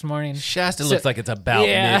again the next morning. Shasta looks like it's about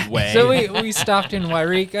midway. So we stopped in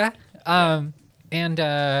Wairika,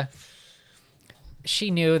 and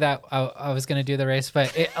she knew that I was going to do the race.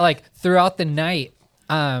 But throughout the night,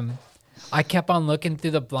 I kept on looking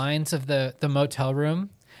through the blinds of the motel room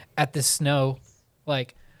at the snow.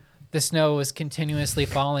 Like, the snow was continuously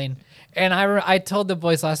falling. And I told the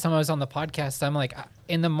boys last time I was on the podcast, I'm like,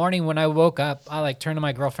 in the morning when I woke up, I turned to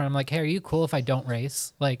my girlfriend. I'm like, hey, are you cool if I don't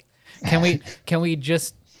race? Like, can we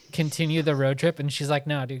just continue the road trip? And she's like,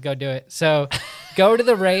 no, dude, go do it. So go to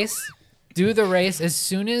the race, do the race. As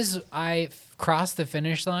soon as I crossed the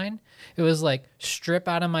finish line, it was like strip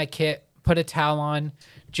out of my kit, put a towel on,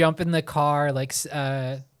 jump in the car,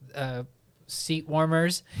 seat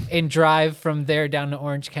warmers, and drive from there down to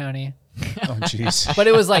Orange County. Oh, jeez. But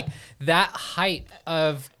it was like that height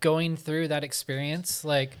of going through that experience.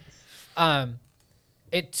 Like,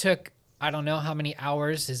 it took, I don't know how many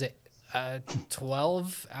hours. Is it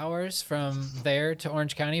 12 hours from there to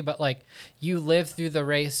Orange County? But like, you live through the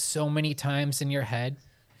race so many times in your head.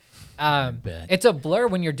 It's a blur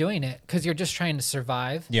when you're doing it because you're just trying to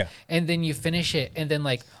survive. Yeah. And then you finish it, and then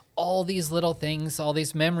like all these little things, all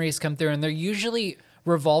these memories come through, and they're usually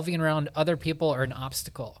revolving around other people or an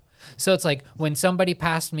obstacle. So it's like when somebody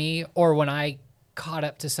passed me, or when I caught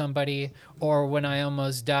up to somebody, or when I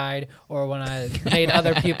almost died, or when I made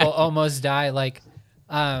other people almost die. Like,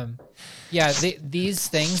 these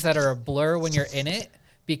things that are a blur when you're in it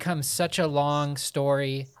become such a long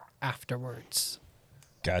story afterwards.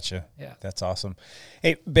 Gotcha. Yeah. That's awesome.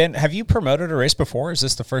 Hey, Ben, have you promoted a race before? Or is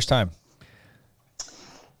this the first time?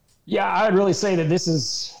 Yeah, I'd really say that this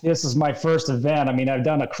is my first event. I mean, I've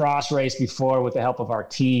done a cross race before with the help of our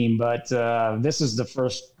team, but this is the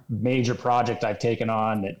first major project I've taken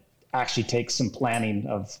on that actually takes some planning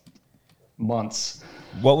of months.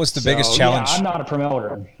 What was the biggest challenge? Yeah, I'm not a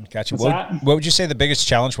promoter. Gotcha. What would you say the biggest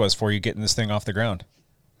challenge was for you getting this thing off the ground?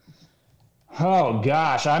 Oh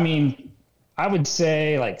gosh, I mean, I would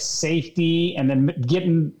say like safety, and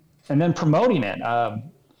then promoting it.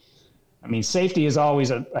 I mean, safety is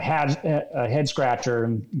always a head scratcher,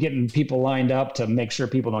 and getting people lined up to make sure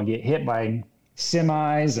people don't get hit by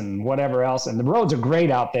semis and whatever else. And the roads are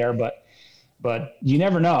great out there, but you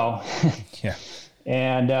never know. Yeah.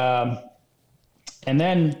 And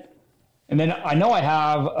then I know I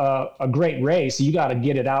have a great race. You got to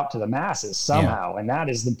get it out to the masses somehow. Yeah. And that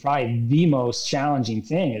is probably the most challenging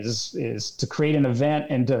thing is to create an event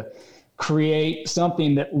and to create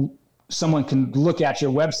something that someone can look at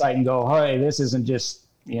your website and go, hey, this isn't just,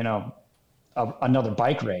 another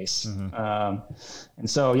bike race. Mm-hmm. And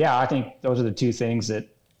so, yeah, I think those are the two things that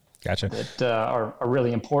are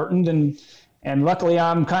really important. And luckily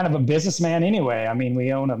I'm kind of a businessman anyway. I mean,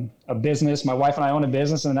 we own a business. My wife and I own a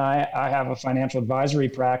business, and I have a financial advisory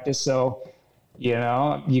practice. So, you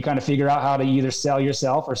kind of figure out how to either sell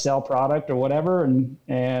yourself or sell product or whatever.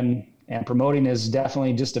 And promoting is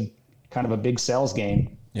definitely just a kind of a big sales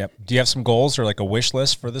game. Yep. Do you have some goals or like a wish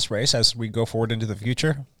list for this race as we go forward into the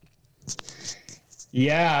future?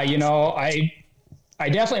 Yeah, I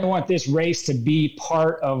definitely want this race to be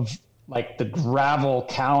part of like the gravel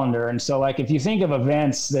calendar. And so like if you think of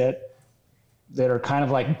events that are kind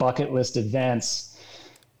of like bucket list events,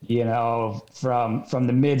 from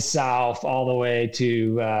the Mid-South all the way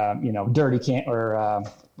to Dirty Can or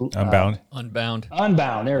Unbound.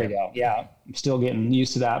 There we go. Yeah, I'm still getting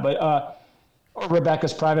used to that. But or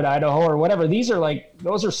Rebecca's Private Idaho or whatever.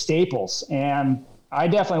 Those are staples. And I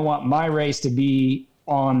definitely want my race to be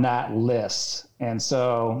on that list. And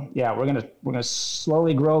so, yeah, we're going to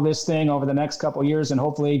slowly grow this thing over the next couple of years. And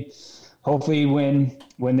hopefully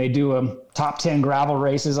when they do a top 10 gravel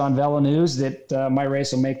races on Velo News, that my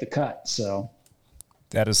race will make the cut. So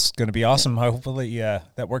that is going to be awesome. Hopefully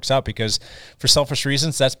that works out, because for selfish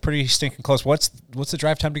reasons, that's pretty stinking close. What's the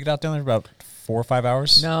drive time to get out down there? About 4 or 5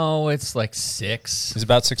 hours? No, it's like 6. It's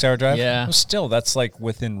about 6 hour drive. Yeah. Well, still, that's like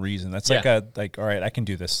within reason. That's like all right, I can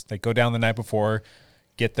do this. Like go down the night before,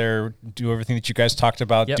 get there, do everything that you guys talked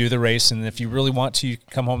about, do the race, and if you really want to, you can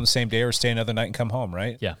come home the same day or stay another night and come home,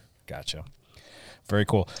 right? Yeah. Gotcha. Very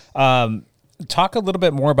cool. Talk a little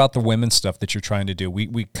bit more about the women's stuff that you're trying to do.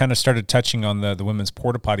 We kind of started touching on the women's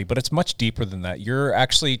porta potty, but it's much deeper than that. You're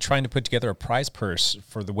actually trying to put together a prize purse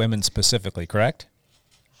for the women specifically, correct?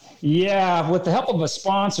 Yeah, with the help of a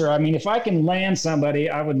sponsor. I mean, if I can land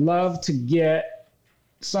somebody, I would love to get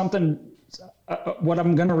something, what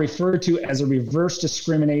I'm going to refer to as a reverse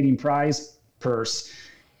discriminating prize purse.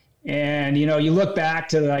 And, you know, you look back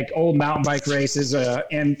to like old mountain bike races,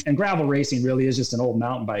 and gravel racing really is just an old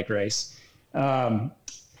mountain bike race.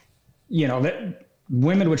 You know, that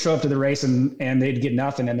women would show up to the race and they'd get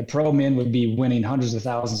nothing, and the pro men would be winning hundreds of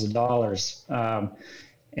thousands of dollars.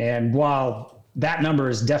 And while that number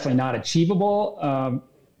is definitely not achievable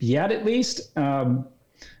yet, at least, I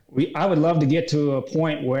would love to get to a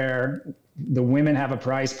point where the women have a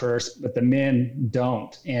prize purse, but the men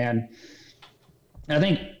don't. And I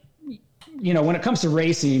think, you know, when it comes to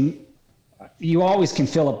racing, you always can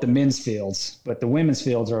fill up the men's fields, but the women's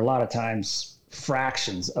fields are a lot of times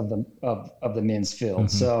fractions of the men's field.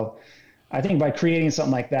 Mm-hmm. So I think by creating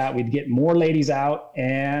something like that, we'd get more ladies out,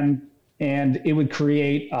 and it would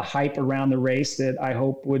create a hype around the race that I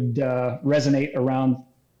hope would resonate around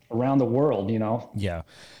the world, you know? Yeah.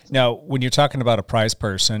 Now, when you're talking about a prize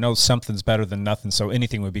purse, I know something's better than nothing, so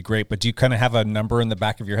anything would be great, but do you kind of have a number in the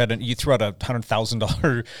back of your head? And you threw out a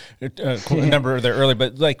 $100,000 number there earlier,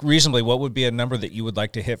 but like reasonably, what would be a number that you would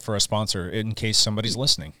like to hit for a sponsor in case somebody's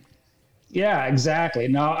listening? Yeah, exactly.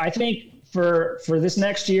 No, I think for this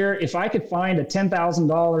next year, if I could find a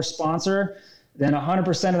 $10,000 sponsor, then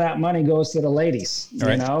 100% of that money goes to the ladies,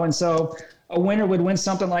 you know? And so a winner would win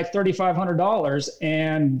something like $3,500,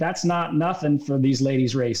 and that's not nothing for these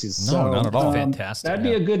ladies' races. No, so, not at all. Fantastic. That'd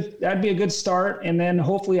be a good start, and then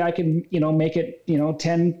hopefully I can, you know, make it, you know,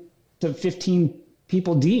 10 to 15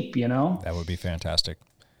 people deep, you know. That would be fantastic.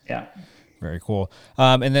 Yeah. Very cool.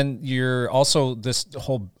 And then you're also this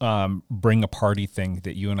whole bring a party thing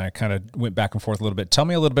that you and I kind of went back and forth a little bit. Tell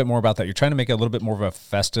me a little bit more about that. You're trying to make it a little bit more of a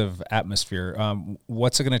festive atmosphere.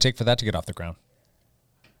 What's it going to take for that to get off the ground?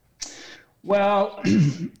 Well,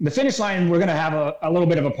 the finish line, we're going to have a little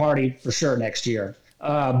bit of a party for sure next year.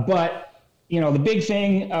 But, you know, the big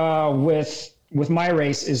thing with my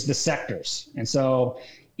race is the sectors. And so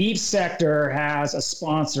each sector has a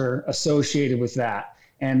sponsor associated with that.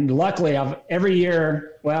 And luckily, every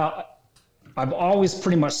year, I've always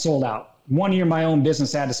pretty much sold out. One year, my own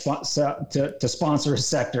business had to sponsor a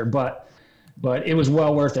sector, but it was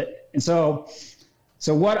well worth it. And so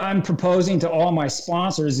what I'm proposing to all my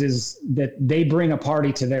sponsors is that they bring a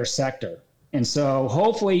party to their sector. And so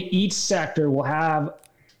hopefully each sector will have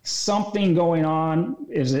something going on.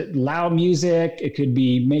 Is it loud music? It could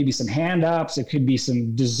be maybe some hand-ups. It could be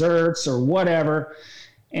some desserts or whatever.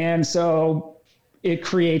 And so it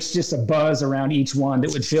creates just a buzz around each one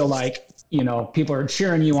that would feel like, you know, people are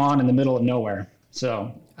cheering you on in the middle of nowhere.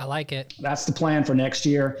 So I like it. That's the plan for next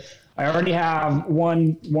year. I already have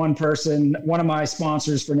one person, one of my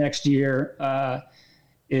sponsors for next year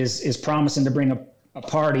is promising to bring a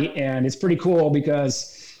party, and it's pretty cool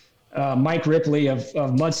because Mike Ripley of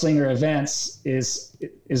Mudslinger Events is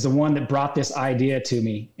the one that brought this idea to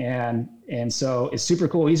me, and so it's super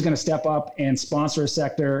cool. He's going to step up and sponsor a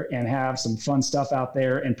sector and have some fun stuff out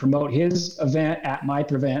there and promote his event at my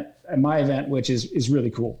event, which is really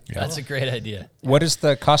cool. Yeah. That's a great idea. What is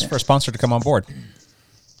the cost for a sponsor to come on board?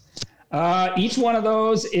 Each one of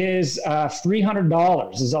those is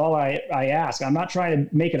 $300 is all I ask. I'm not trying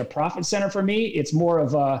to make it a profit center for me. It's more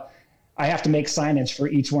of I have to make signage for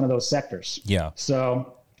each one of those sectors. Yeah.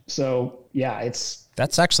 So yeah,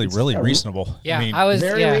 that's actually really reasonable. Yeah, I mean, I was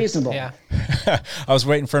very reasonable. Yeah. I was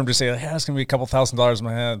waiting for him to say, "Yeah, it's going to be a couple $1,000s in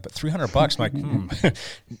my head, but $300." I'm like,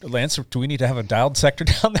 Lance, do we need to have a dialed sector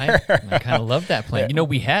down there? I kind of love that plan. You know,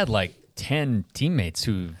 we had like 10 teammates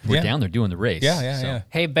who were down there doing the race. Yeah.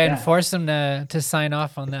 Hey, Ben, force them to sign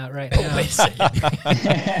off on that right now. Wait a second.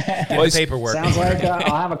 Well, paperwork. Sounds like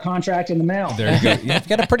I'll have a contract in the mail. There you go. You've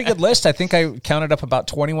got a pretty good list. I think I counted up about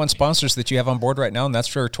 21 sponsors that you have on board right now, and that's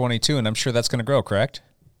for 22, and I'm sure that's going to grow, correct?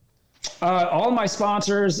 All my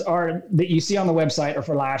sponsors that you see on the website are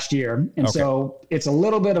for last year, and so it's a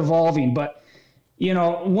little bit evolving, but you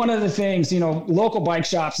know, one of the things, you know, local bike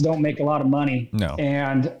shops don't make a lot of money. No.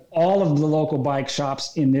 And all of the local bike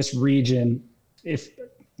shops in this region, with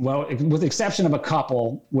the exception of a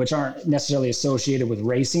couple, which aren't necessarily associated with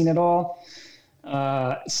racing at all,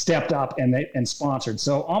 stepped up and sponsored.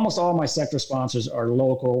 So almost all my sector sponsors are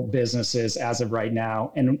local businesses as of right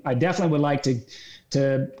now. And I definitely would like to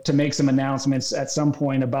make some announcements at some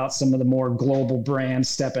point about some of the more global brands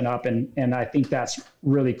stepping up. And I think that's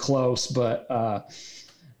really close. But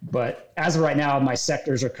as of right now, my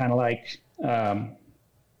sectors are kind of like,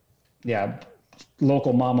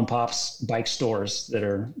 local mom and pops bike stores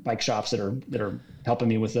bike shops that are helping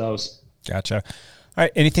me with those. Gotcha. All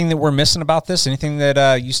right. Anything that we're missing about this? Anything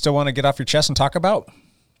that you still want to get off your chest and talk about?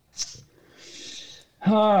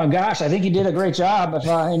 Oh gosh, I think you did a great job. If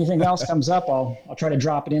anything else comes up, I'll try to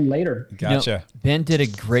drop it in later. Gotcha. Ben did a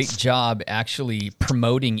great job actually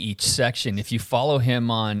promoting each section. If you follow him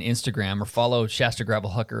on Instagram or follow Shasta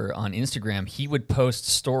Gravel Hugger on Instagram, he would post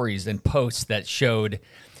stories and posts that showed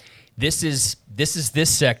this is this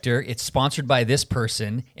sector. It's sponsored by this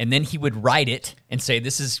person, and then he would write it and say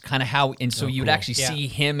this is kind of how. And so you would actually see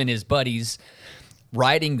him and his buddies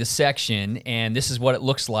riding the section, and this is what it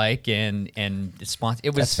looks like, and it's sponsored.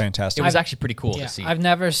 It was That's fantastic. It was actually pretty cool to see. I've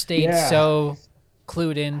never stayed so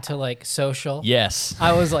clued into like social. Yes,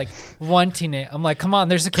 I was like wanting it. I'm like, come on,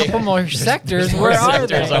 there's a couple more sectors. Where are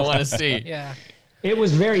they? I want to see. Yeah, it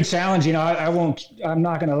was very challenging. I'm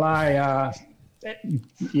not gonna lie.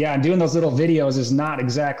 Doing those little videos is not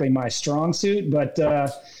exactly my strong suit, but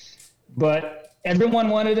everyone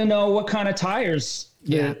wanted to know what kind of tires.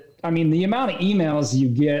 I mean, the amount of emails you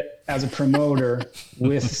get as a promoter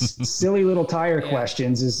with silly little tire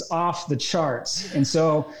questions is off the charts. And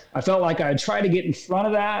so I felt like I'd try to get in front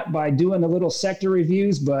of that by doing the little sector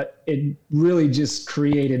reviews, but it really just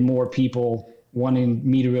created more people wanting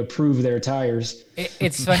me to approve their tires.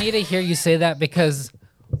 It's funny to hear you say that, because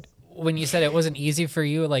when you said it wasn't easy for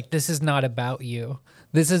you, like, this is not about you.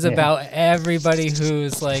 This is about everybody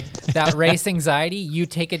who's like that race anxiety. You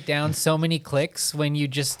take it down so many clicks when you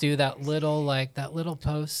just do that little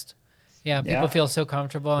post. Yeah, people feel so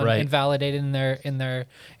comfortable and validated in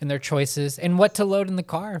their choices and what to load in the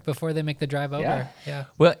car before they make the drive over. Yeah.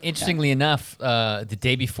 Well, interestingly enough, the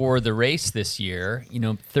day before the race this year,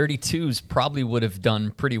 32s probably would have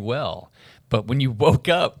done pretty well, but when you woke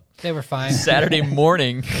up, they were fine Saturday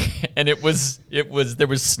morning, and there was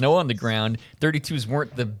snow on the ground. 32s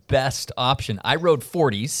weren't the best option. I rode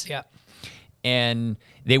 40s. Yeah. And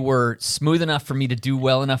they were smooth enough for me to do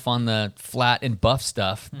well enough on the flat and buff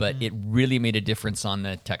stuff, but it really made a difference on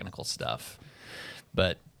the technical stuff.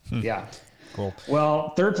 But yeah. Cool.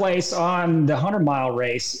 Well, third place on the 100-mile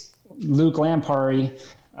race, Luke Lampari,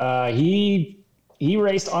 he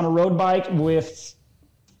raced on a road bike with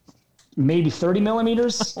maybe 30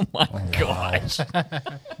 millimeters. Oh my gosh.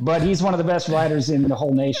 But he's one of the best riders in the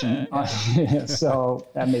whole nation. So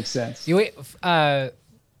that makes sense.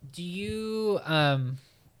 Do you,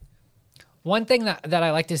 one thing that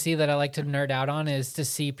I like to see, that I like to nerd out on, is to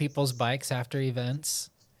see people's bikes after events.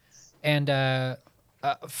 And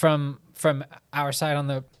from our side, on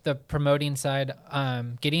the promoting side,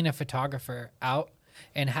 getting a photographer out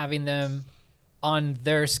and having them on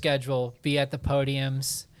their schedule be at the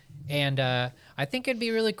podiums. And I think it'd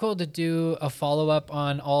be really cool to do a follow-up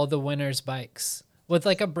on all the winners' bikes with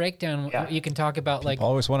like a breakdown. You can talk about People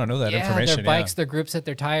always want to know that information. Their bikes, their group set,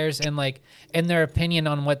 their tires, and like, and their opinion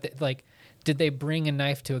on what did they bring a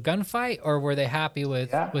knife to a gunfight, or were they happy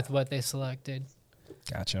with what they selected?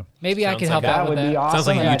 Gotcha. Maybe I could help out with that. Awesome. Sounds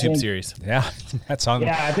like a YouTube series. Yeah, that's on.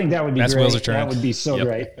 Yeah, I think that would be Matt's great. Wheels are turning. That would be so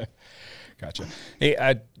great. Gotcha.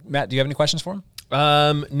 Hey, Matt, do you have any questions for him?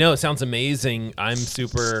 No, it sounds amazing. I'm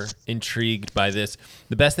super intrigued by this.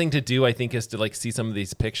 The best thing to do, I think, is to like see some of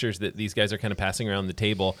these pictures that these guys are kind of passing around the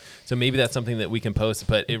table. So maybe that's something that we can post,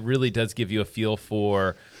 but it really does give you a feel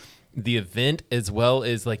for the event, as well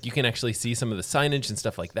as like you can actually see some of the signage and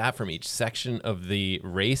stuff like that from each section of the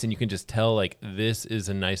race, and you can just tell like this is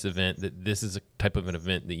a nice event, that this is a type of an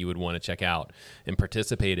event that you would want to check out and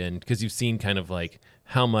participate in, because you've seen kind of like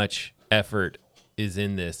how much effort is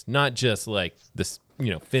in this, not just like this,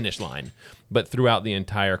 finish line, but throughout the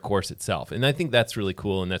entire course itself. And I think that's really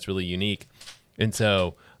cool and that's really unique. And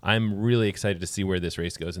so I'm really excited to see where this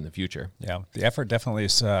race goes in the future. Yeah, the effort definitely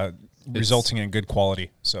is resulting in good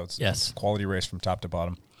quality. So it's a quality race from top to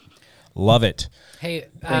bottom. Love it. Hey,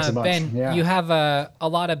 Ben, you have a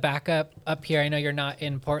lot of backup up here. I know you're not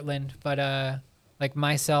in Portland, but like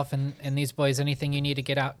myself and these boys, anything you need to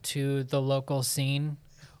get out to the local scene,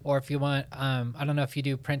 or if you want, I don't know if you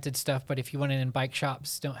do printed stuff, but if you want it in bike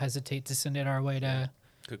shops, don't hesitate to send it our way to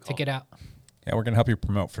get out. Yeah, we're going to help you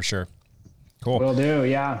promote for sure. Cool. Will do,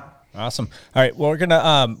 yeah. Awesome. All right. Well, we're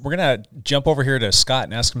gonna jump over here to Scott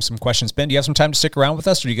and ask him some questions. Ben, do you have some time to stick around with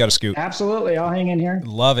us, or do you got to scoot? Absolutely. I'll hang in here.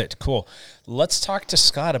 Love it. Cool. Let's talk to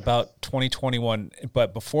Scott about 2021.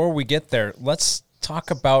 But before we get there, let's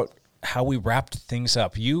talk about how we wrapped things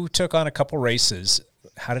up. You took on a couple races.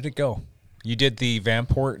 How did it go? You did the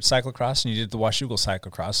Vanport cyclocross and you did the Washougal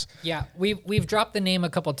cyclocross. Yeah, we've dropped the name a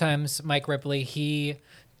couple times. Mike Ripley, he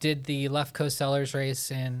did the Left Coast Sellers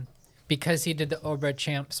race, and because he did the Obra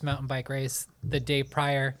Champs mountain bike race the day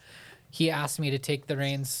prior, he asked me to take the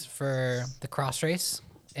reins for the cross race.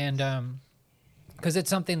 And because it's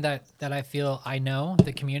something that I feel I know,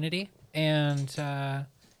 the community. And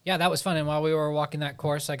yeah, that was fun. And while we were walking that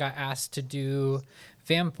course, I got asked to do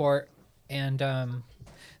Vanport. And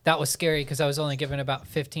that was scary because I was only given about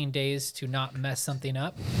 15 days to not mess something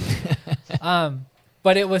up.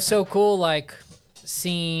 But it was so cool, like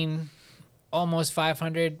seeing almost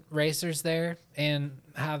 500 racers there and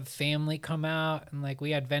have family come out, and like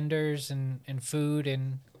we had vendors and food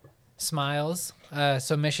and smiles.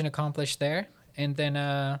 So mission accomplished there. And then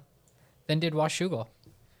did Washougal.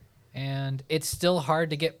 And it's still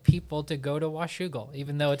hard to get people to go to Washougal,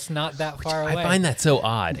 even though it's not that far away. I find that so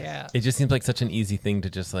odd. Yeah. It just seems like such an easy thing to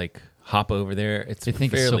just like hop over there. It's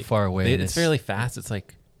so far away. It's fairly fast. It's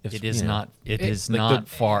like it is not like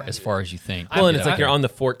far as far as you think. Well, and it's like you're on the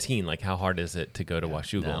 14. Like, how hard is it to go to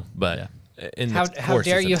Washougal? No. But how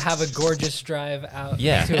dare you have a gorgeous drive out?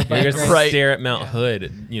 Yeah, to a you're bike gonna race. stare at Mount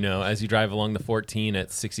Hood, as you drive along the 14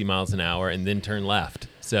 at 60 miles an hour, and then turn left.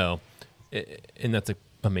 So, and that's an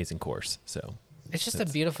amazing course. So it's just a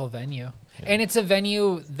beautiful venue, and it's a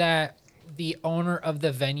venue that the owner of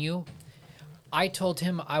the venue, I told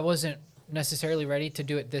him I wasn't necessarily ready to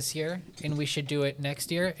do it this year and we should do it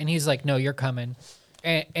next year, and he's like, no, you're coming.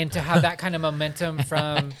 And to have that kind of momentum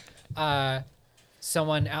from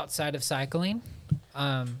someone outside of cycling,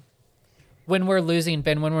 when we're losing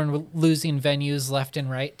venues left and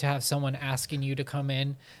right, to have someone asking you to come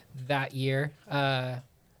in that year,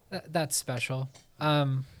 that's special.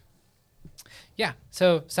 Yeah,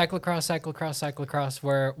 so cyclocross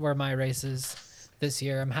were my races this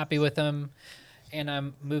year. I'm happy with them, and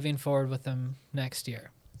I'm moving forward with them next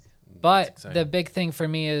year. But the big thing for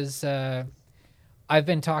me is I've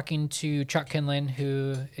been talking to Chuck Kinlan,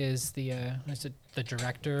 who is the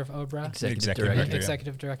director of Obra?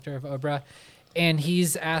 Executive director of Obra. And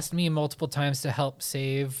he's asked me multiple times to help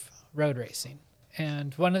save road racing.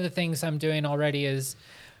 And one of the things I'm doing already is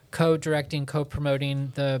co-directing,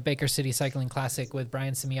 co-promoting the Baker City Cycling Classic with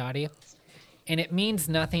Brian Simiotti. And it means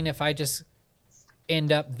nothing if I just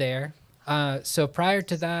end up there. So prior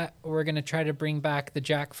to that, we're going to try to bring back the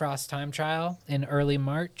Jack Frost time trial in early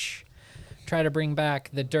March. Try to bring back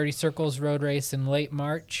the Dirty Circles road race in late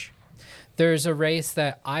March. There's a race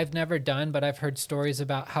that I've never done, but I've heard stories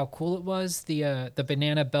about how cool it was, the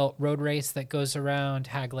Banana Belt road race that goes around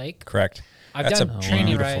Hag Lake. Correct. I've done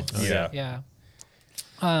training rides. Yeah.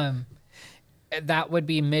 That would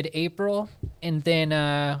be mid-April. And then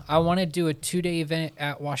I want to do a 2-day event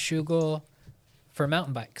at Washougal for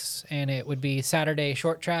mountain bikes. And it would be Saturday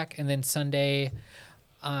short track and then Sunday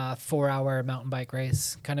 4-hour mountain bike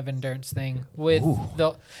race, kind of endurance thing.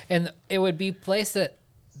 And it would be placed at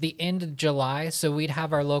the end of July. So we'd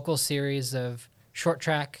have our local series of short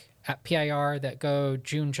track at PIR that go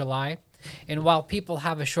June, July. And while people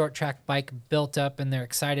have a short track bike built up and they're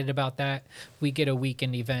excited about that, we get a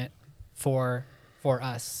weekend event for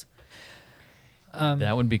us.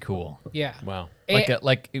 That would be cool. Yeah. Wow. It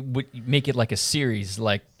would make it like a series.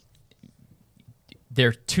 Like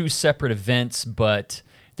they're two separate events, but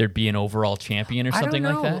there'd be an overall champion or something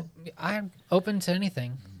like that. I'm open to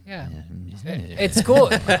anything. Yeah. It's cool.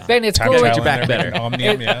 Ben, it's cool. Get your back better.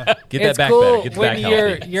 Omnium, yeah. Get that back cool better. Get the back when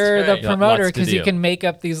healthy. you're the promoter Lots to because you do. can make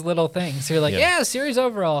up these little things. So you're like, yeah, series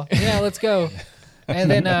overall. Yeah, let's go.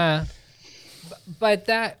 And then, but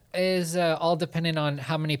that is all dependent on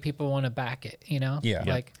how many people want to back it, Yeah.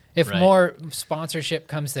 Like if more sponsorship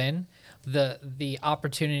comes in, the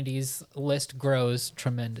opportunities list grows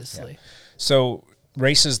tremendously. Yeah. So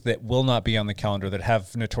races that will not be on the calendar that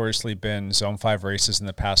have notoriously been Zone 5 races in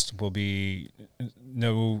the past will be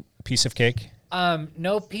no piece of cake?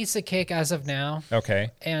 No piece of cake as of now.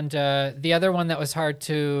 Okay. And the other one that was hard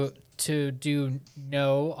to do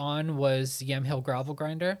no on was Yamhill Gravel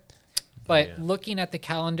Grinder. But looking at the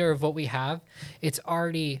calendar of what we have, it's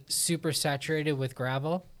already super saturated with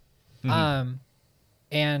gravel. Mm-hmm.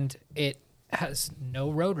 And it has no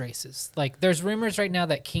road races. Like there's rumors right now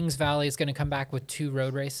that Kings Valley is going to come back with 2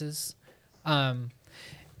 road races. It's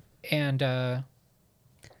kind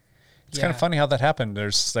of funny how that happened.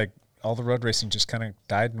 There's like all the road racing just kind of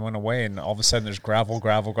died and went away, and all of a sudden there's gravel.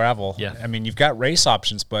 Yeah. I mean, you've got race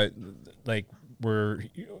options, but like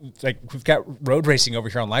we've got road racing over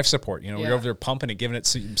here on life support. You know, we're over there pumping it, giving it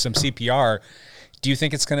some CPR. Do you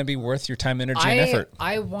think it's going to be worth your time, energy, and effort?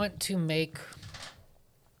 I want to make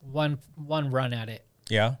one run at it.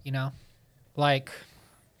 Yeah. You know, like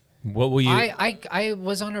what will you? I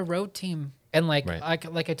was on a road team, and like I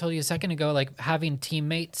told you a second ago, like having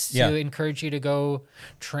teammates to encourage you to go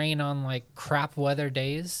train on like crap weather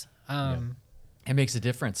days. It makes a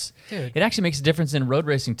difference. Dude. It actually makes a difference in road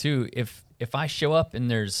racing too. If I show up and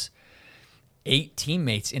there's 8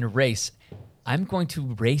 teammates in a race, I'm going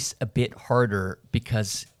to race a bit harder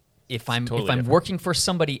because if I'm working for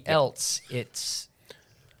somebody else, it's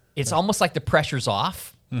almost like the pressure's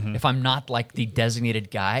off. Mm-hmm. If I'm not like the designated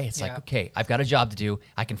guy, it's like, okay, I've got a job to do.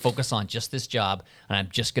 I can focus on just this job, and I'm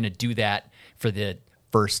just going to do that for the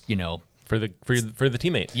first, for the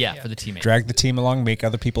teammate. Yeah, for the teammate. Drag the team along, make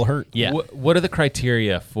other people hurt. Yeah. What are the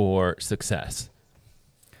criteria for success?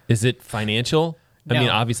 Is it financial? No. I mean,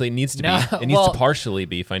 obviously it needs to be. It needs to partially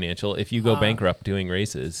be financial. If you go bankrupt doing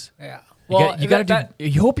races, you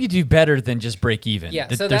hope you do better than just break even. Yeah,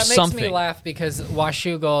 so that makes me laugh because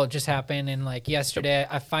Washougal just happened, and like yesterday,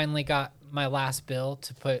 I finally got my last bill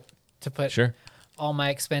to put all my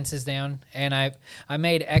expenses down, and I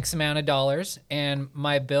made X amount of dollars, and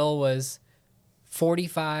my bill was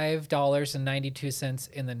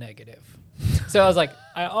 $45.92 in the negative. So I was like,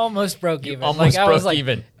 I almost broke even.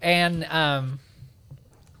 Even.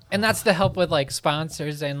 And that's the help with like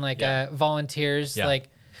sponsors and like volunteers. Yeah. Like,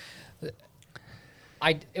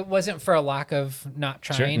 it wasn't for a lack of not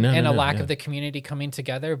trying and a lack of the community coming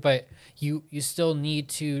together, but you still need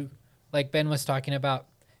to, like Ben was talking about,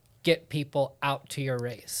 get people out to your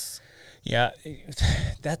race. Yeah,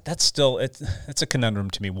 that's still it's a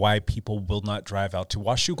conundrum to me why people will not drive out to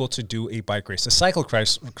Washougal to do a bike race, a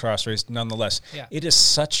cyclocross race nonetheless. Yeah. It is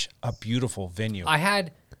such a beautiful venue. I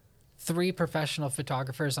had 3 professional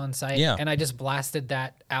photographers on site, and I just blasted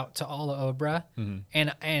that out to all of Obra. Mm-hmm.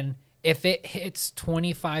 And if it hits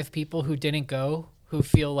 25 people who didn't go, who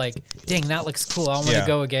feel like, dang, that looks cool, I want to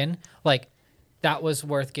go again, like, that was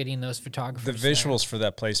worth getting those photographers. The visuals for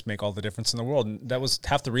that place make all the difference in the world, and that was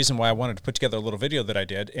half the reason why I wanted to put together a little video that I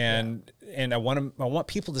did. And I want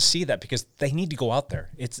people to see that because they need to go out there.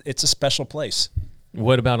 It's a special place.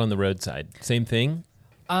 What about on the roadside? Same thing?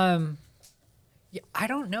 Yeah, I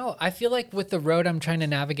don't know. I feel like with the road, I'm trying to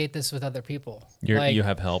navigate this with other people. You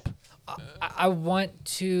have help. I want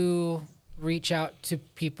to reach out to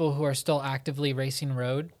people who are still actively racing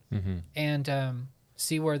road and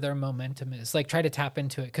see where their momentum is. Like, try to tap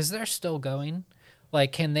into it because they're still going.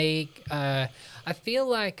 Like, can they? I feel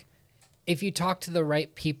like if you talk to the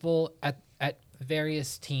right people at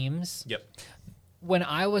various teams. Yep. When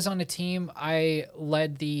I was on a team, I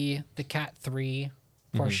led the Cat 3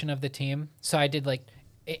 portion of the team. So I did like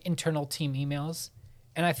internal team emails.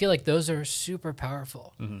 And I feel like those are super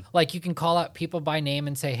powerful. Like, you can call out people by name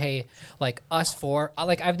and say, hey, like us 4,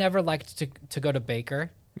 like I've never liked to go to Baker.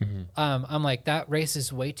 I'm like, that race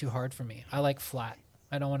is way too hard for me. I like flat.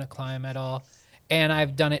 I don't want to climb at all. And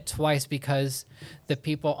I've done it twice because the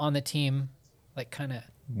people on the team like kind of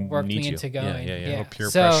worked me into going. Yeah.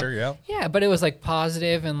 Peer pressure, Yeah, but it was like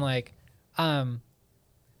positive and like,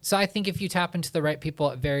 so I think if you tap into the right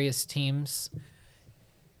people at various teams,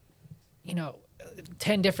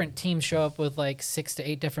 10 different teams show up with like 6 to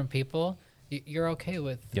 8 different people, you're okay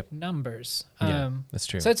with numbers. That's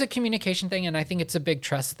true. So it's a communication thing, and I think it's a big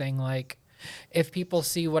trust thing. Like, if people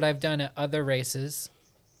see what I've done at other races,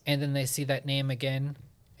 and then they see that name again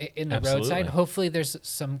in the roadside, hopefully there's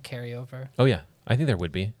some carryover. Oh, yeah. I think there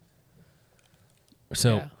would be.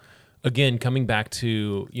 So, again, coming back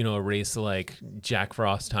to, a race like Jack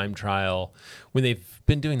Frost Time Trial, when they've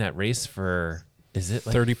been doing that race for... Is it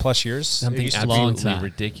like 30 plus years? Something absolutely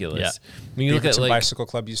ridiculous. Yeah. When you look at Bicycle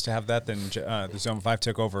Club used to have that. Then the Zone 5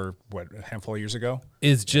 took over a handful of years ago.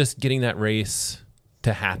 Is just getting that race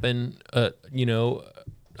to happen, a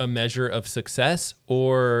measure of success,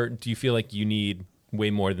 or do you feel like you need way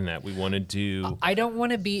more than that? We want to do. I don't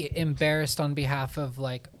want to be embarrassed on behalf of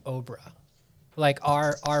like Obra, like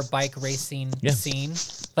our bike racing scene.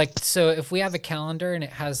 Like, so if we have a calendar and it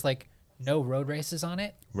has like no road races on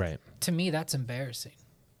it, right? To me, that's embarrassing.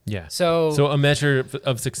 Yeah. So a measure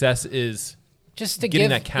of success is just to getting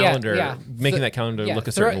that calendar, making that calendar look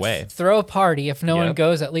a certain way. Throw a party. If no one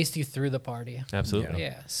goes, at least you threw the party. Absolutely.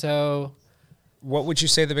 Yeah. So, what would you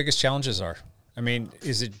say the biggest challenges are? I mean,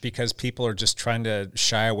 is it because people are just trying to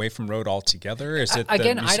shy away from road altogether? Is it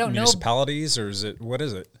again? I don't know. Municipalities, or is it what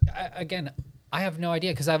is it? I have no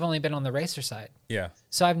idea because I've only been on the racer side. Yeah.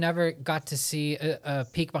 So I've never got to see a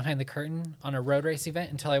peek behind the curtain on a road race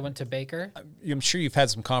event until I went to Baker. I'm sure you've had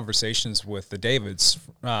some conversations with the Davids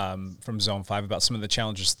from Zone 5 about some of the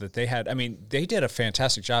challenges that they had. I mean, they did a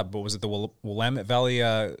fantastic job, but was it the Willamette Valley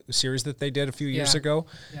series that they did a few years ago?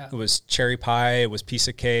 Yeah. It was cherry pie, it was piece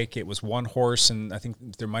of cake, it was one horse, and I think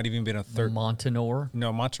there might have even been a third. Montanore?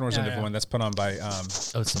 No, Montanor's a different one. That's put on by...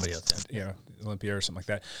 somebody else. Yeah, Olympia or something like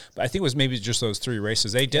that. But I think it was maybe just those 3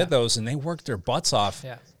 races. They did those, and they worked their butts off.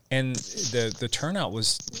 Yeah. And the turnout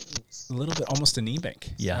was a little bit almost anemic.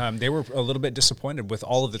 Yeah. They were a little bit disappointed with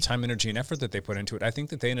all of the time, energy, and effort that they put into it. I think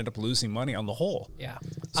that they ended up losing money on the whole. Yeah.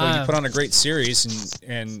 So you put on a great series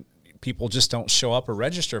and people just don't show up or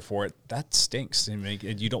register for it. That stinks. And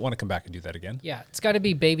you don't want to come back and do that again. Yeah, it's got to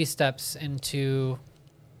be baby steps into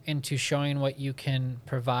showing what you can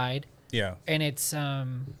provide. Yeah. And it's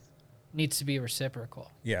needs to be reciprocal.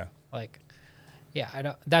 Yeah. Like, yeah, I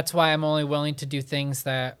don't. That's why I'm only willing to do things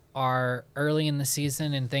that are early in the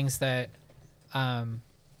season and things that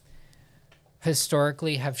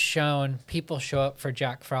historically have shown people show up for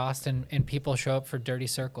Jack Frost and people show up for Dirty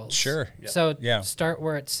Circles. Sure. So start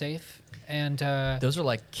where it's safe. And those are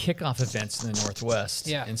like kickoff events in the Northwest.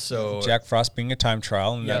 Yeah. And so Jack Frost being a time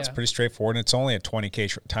trial, and that's pretty straightforward. And it's only a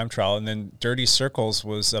 20K time trial. And then Dirty Circles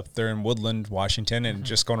was up there in Woodland, Washington, and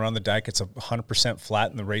just going around the dike. It's 100%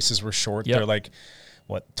 flat, and the races were short. Yep. They're like,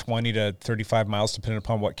 20 to 35 miles, depending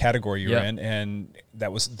upon what category you're in. And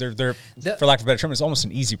that was, they're for lack of a better term, it's almost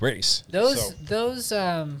an easy race. Those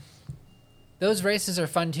races are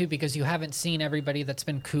fun too because you haven't seen everybody that's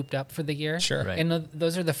been cooped up for the year. Sure. Right. And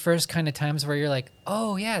those are the first kind of times where you're like,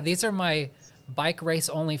 oh yeah, these are my bike race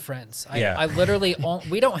only friends. I literally,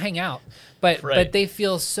 we don't hang out, but they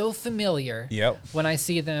feel so familiar when I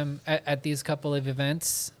see them at these couple of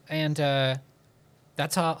events. And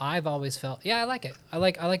that's how I've always felt. Yeah, I like it. I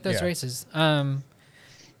like those races.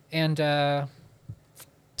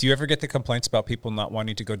 Do you ever get the complaints about people not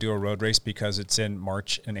wanting to go do a road race because it's in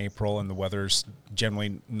March and April and the weather's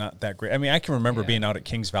generally not that great? I mean, I can remember being out at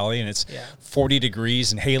Kings Valley and it's 40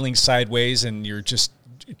 degrees and hailing sideways and you're just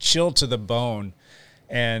chilled to the bone.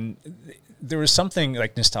 And there was something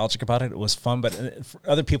like nostalgic about it. It was fun, but for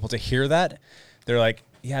other people to hear that, they're like,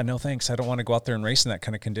 yeah, no thanks. I don't want to go out there and race in that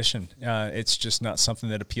kind of condition. It's just not something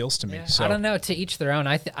that appeals to me. Yeah. So I don't know. To each their own.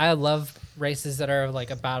 I love races that are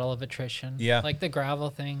like a battle of attrition. Yeah. Like the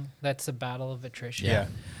gravel thing. That's a battle of attrition.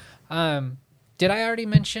 Yeah. Did I already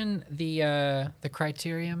mention the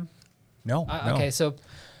criterium? No. No. Okay. So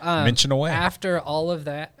mention away. After all of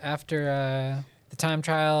that, after the time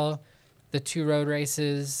trial, the 2 road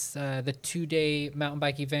races, the 2-day mountain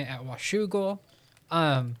bike event at Washougal,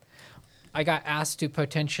 I got asked to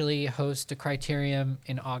potentially host a criterium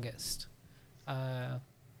in August.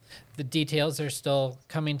 The details are still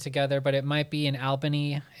coming together, but it might be in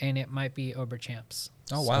Albany and it might be Oberchamps.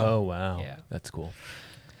 Oh, wow. Oh, wow. Yeah. That's cool.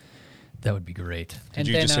 that would be great. Did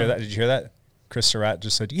you just hear that? Did you hear that? Chris Surratt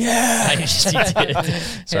just said, yeah. Yes, he did.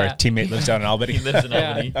 Sorry, teammate lives down in Albany. He lives in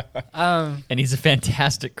Albany. And he's a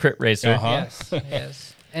fantastic crit racer.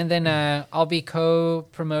 Yes. And then I'll be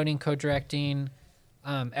co-promoting, co-directing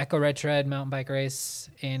Echo Red Tread mountain bike race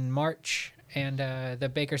in March and the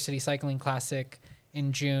Baker City Cycling Classic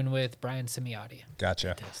in June with Brian Simiotti.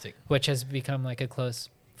 Gotcha. Fantastic. Which has become like a close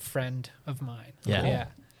friend of mine. Yeah.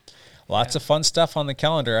 Lots of fun stuff on the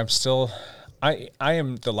calendar. I'm still, I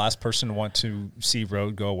am the last person to want to see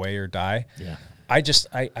road go away or die. Yeah.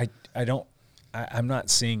 I'm not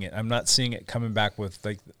seeing it. I'm not seeing it coming back with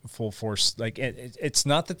like full force. Like it's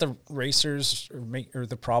not that the racers are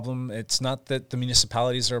the problem. It's not that the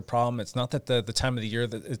municipalities are a problem. It's not that the time of the year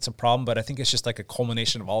that it's a problem. But I think it's just like a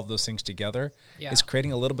culmination of all of those things together. Yeah. It's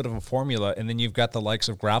creating a little bit of a formula, and then you've got the likes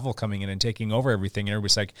of gravel coming in and taking over everything. And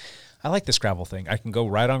everybody's like, I like this gravel thing. I can go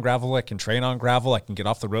ride on gravel. I can train on gravel. I can get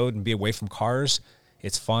off the road and be away from cars.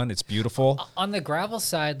 It's fun. It's beautiful. On the gravel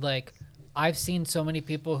side, like I've seen so many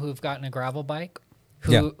people who've gotten a gravel bike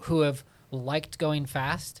who have liked going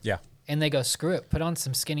fast. Yeah. And they go, screw it, put on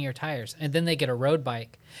some skinnier tires. And then they get a road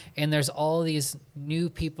bike. And there's all these new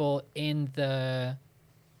people in the,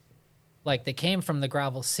 like they came from the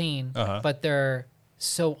gravel scene, but they're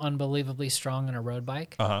so unbelievably strong on a road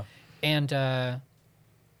bike. And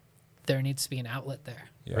there needs to be an outlet there.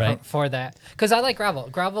 Right. For that. Because I like gravel.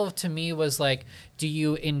 Gravel to me was like, do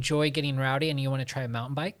you enjoy getting rowdy and you want to try a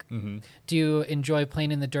mountain bike? Mm-hmm. Do you enjoy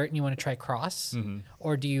playing in the dirt and you want to try cross? Mm-hmm.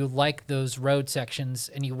 Or do you like those road sections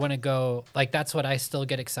and you want to go, like that's what I still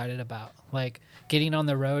get excited about. Like getting on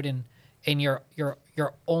the road and you're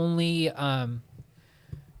only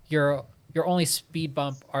you're your only speed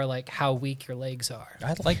bump are like how weak your legs are.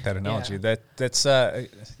 I like that analogy. Yeah. That's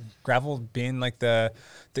gravel being like the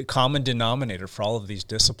common denominator for all of these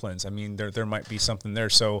disciplines. I mean, there might be something there.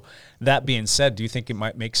 So that being said, do you think it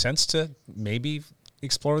might make sense to maybe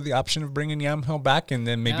explore the option of bringing Yamhill back and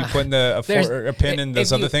then maybe putting a pin in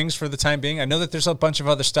those other things for the time being? I know that there's a bunch of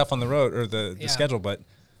other stuff on the road or the schedule, but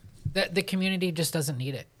the community just doesn't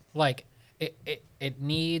need it. Like it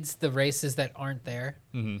needs the races that aren't there.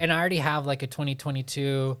 Mm-hmm. And I already have like a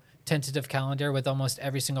 2022 tentative calendar with almost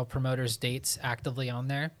every single promoter's dates actively on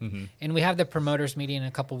there. Mm-hmm. And we have the promoters meeting in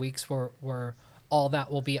a couple weeks where all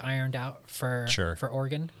that will be ironed out for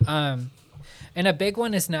Oregon. And a big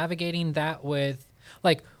one is navigating that with,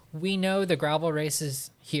 like, we know the gravel races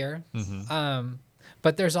here,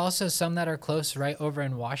 but there's also some that are close right over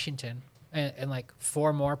in Washington, and like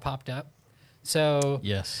 4 more popped up. So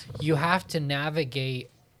yes, you have to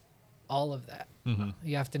navigate all of that. Mm-hmm.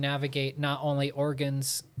 You have to navigate not only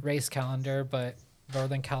Oregon's race calendar, but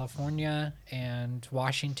Northern California and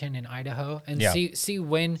Washington and Idaho, and see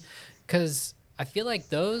when, because I feel like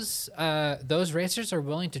those racers are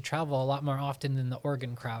willing to travel a lot more often than the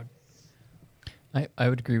Oregon crowd. I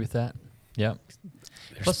would agree with that. Yeah.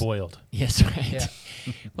 They're spoiled. Yes, right. Yeah.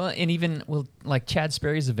 Well, and even like Chad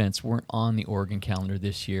Sperry's events weren't on the Oregon calendar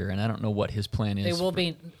this year, and I don't know what his plan is. They will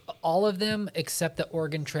be all of them except the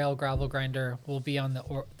Oregon Trail Gravel Grinder will be on the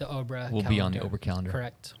OBRA. Will be on the OBRA calendar.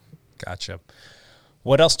 Correct. Gotcha.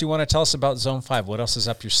 What else do you want to tell us about Zone 5? What else is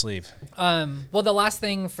up your sleeve? Well, the last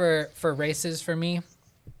thing for races for me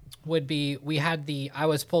would be I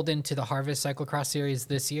was pulled into the Harvest Cyclocross Series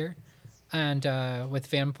this year, and with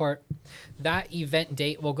Vanport, that event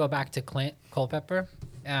date will go back to Clint Culpepper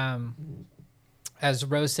as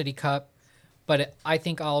Rose City Cup, but I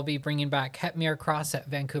think I'll be bringing back Hetmere Cross at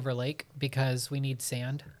Vancouver Lake because we need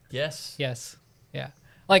sand. Yes. Yes. Yeah.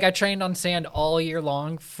 Like I trained on sand all year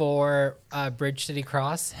long for Bridge City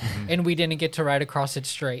Cross, and we didn't get to ride across it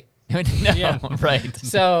straight. No, right.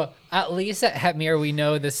 So at least at Hetmere, we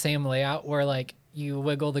know the same layout where like you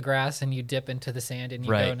wiggle the grass and you dip into the sand and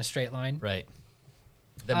you go in a straight line. Right.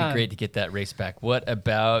 That'd be great to get that race back. What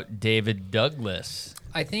about David Douglas?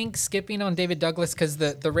 I think skipping on David Douglas because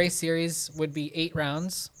the race series would be 8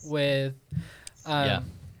 rounds with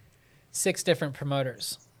 6 different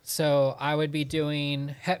promoters. So I would be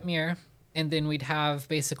doing Hetmere, and then we'd have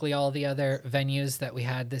basically all the other venues that we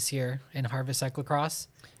had this year in Harvest Cyclocross.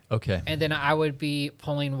 Okay. And then I would be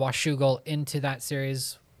pulling Washougal into that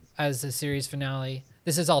series as a series finale.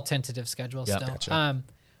 This is all tentative schedule still. Gotcha.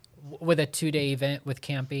 With a 2-day event with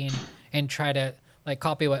camping, and try to like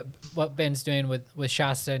copy what Ben's doing with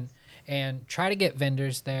Shasta, and try to get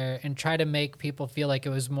vendors there and try to make people feel like it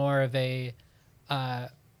was more of a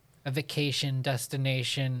vacation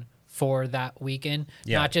destination for that weekend,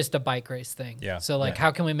 not just a bike race thing. Yeah. So like,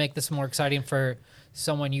 how can we make this more exciting for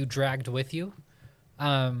someone you dragged with you?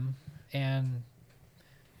 And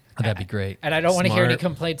that'd be great. And I don't want to hear any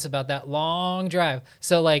complaints about that long drive.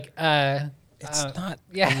 So like, it's not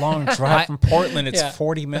a long drive from Portland. It's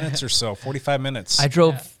 40 minutes or so, 45 minutes. I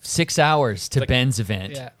drove 6 hours to Ben's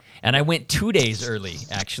event. Yeah. And I went 2 days early,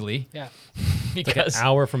 actually. Yeah. Because like an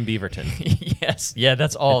hour from Beaverton. Yes. Yeah,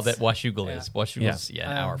 that's all that Washougal is. Washougal's an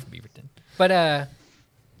hour from Beaverton.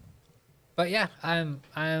 But yeah,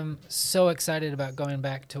 I'm so excited about going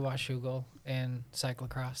back to Washougal and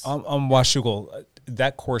cyclocross. On Washougal,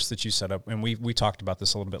 that course that you set up, and we talked about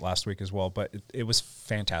this a little bit last week as well, but it was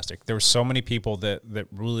fantastic. There were so many people that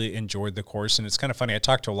really enjoyed the course, and it's kind of funny. I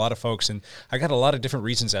talked to a lot of folks, and I got a lot of different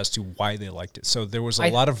reasons as to why they liked it. So there was a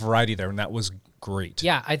lot of variety there, and that was great.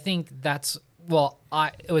 Yeah, I think that's,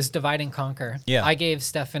 it was divide and conquer. Yeah. I gave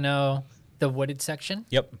Stefano the wooded section.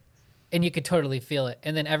 Yep. And you could totally feel it.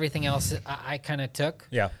 And then everything else I kind of took.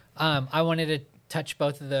 Yeah. I wanted to touch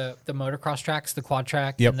both of the motocross tracks, the quad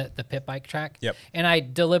track Yep. and the pit bike track. Yep. And I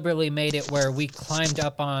deliberately made it where we climbed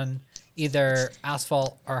up on either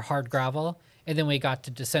asphalt or hard gravel, and then we got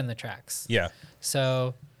to descend the tracks. Yeah.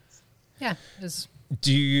 So, yeah.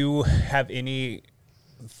 Do you have any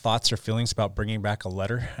thoughts or feelings about bringing back a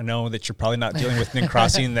letter? I know that you're probably not dealing with Nin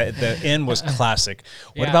Crossing. The N was classic.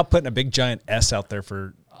 What about putting a big giant S out there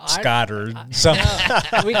for Scott or something?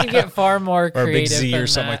 We can get far more creative. Or a big Z or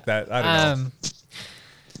something that. like that. I don't know.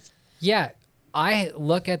 Yeah, I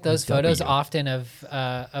look at those photos often of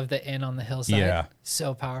the N on the hillside. Yeah.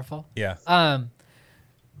 So powerful. Yeah.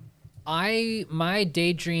 My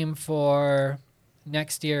daydream for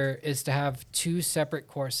next year is to have 2 separate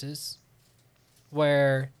courses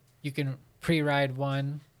where you can pre-ride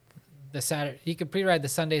you could pre-ride the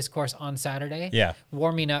Sunday's course on Saturday. Yeah.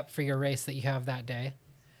 Warming up for your race that you have that day.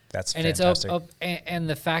 That's and fantastic. And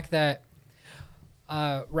the fact that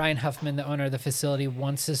Ryan Huffman, the owner of the facility,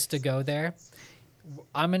 wants us to go there.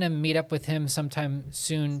 I'm going to meet up with him sometime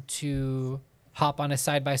soon to hop on a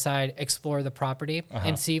side-by-side, explore the property,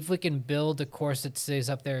 and see if we can build a course that stays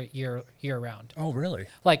up there year round. Oh, really?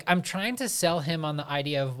 Like, I'm trying to sell him on the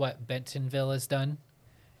idea of what Bentonville has done.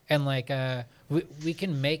 And, like, we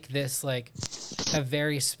can make this, like, a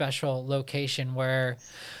very special location where,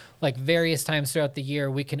 like, various times throughout the year,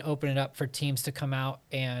 we can open it up for teams to come out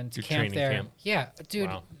and camp there. Camp. Yeah, dude,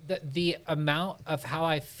 wow. The amount of how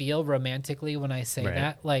I feel romantically when I say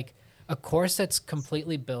that, like, a course that's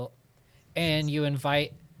completely built, and you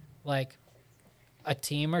invite, like, a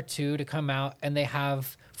team or two to come out, and they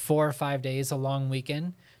have 4 or 5 days, a long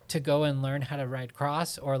weekend, to go and learn how to ride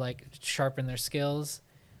cross or, like, sharpen their skills.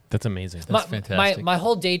 That's amazing. That's fantastic. My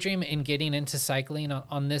whole daydream in getting into cycling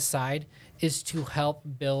on this side is to help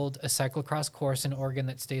build a cyclocross course in Oregon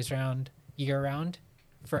that stays around year-round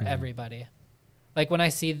for everybody. Like, when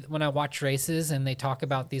I watch races and they talk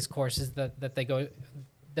about these courses that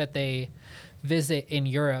they visit in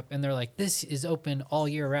Europe, and they're like, this is open all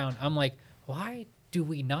year round. I'm like, why do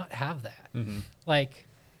we not have that? Like,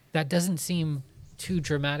 that doesn't seem too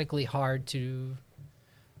dramatically hard to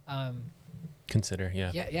consider.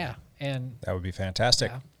 Yeah. And that would be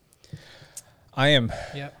fantastic. I am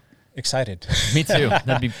excited. Me too.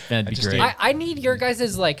 That'd be great. I need your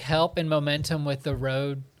guys' like help and momentum with the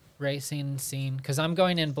road racing scene, because I'm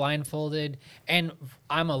going in blindfolded, and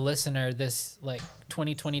I'm a listener this, like,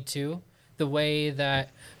 2022. The way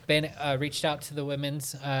that Ben reached out to the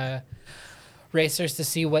women's racers to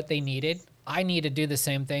see what they needed, I need to do the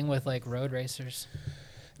same thing with, like, road racers.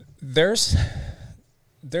 There's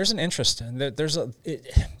an interest, and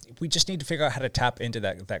we just need to figure out how to tap into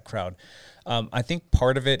that crowd. I think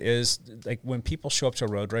part of it is, like, when people show up to a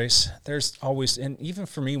road race, there's always, and even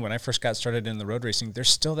for me, when I first got started in the road racing, there's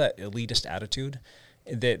still that elitist attitude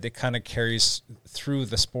that kind of carries through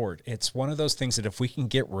the sport. It's one of those things that if we can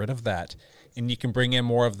get rid of that, and you can bring in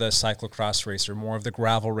more of the cyclocross racer, more of the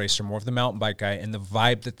gravel racer, more of the mountain bike guy, and the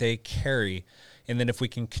vibe that they carry, and then if we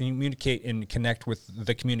can communicate and connect with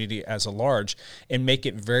the community as a large and make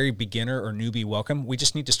it very beginner or newbie welcome, we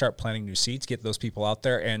just need to start planting new seeds, get those people out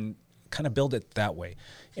there, and kind of build it that way.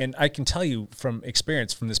 And I can tell you from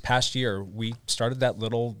experience from this past year, we started that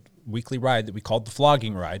little weekly ride that we called the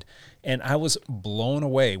flogging ride, and I was blown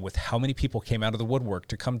away with how many people came out of the woodwork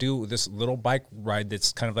to come do this little bike ride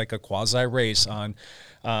that's kind of like a quasi race on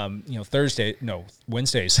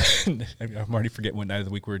Wednesdays. I'm already forgetting what night of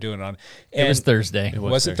the week we were doing it on. And it was Thursday.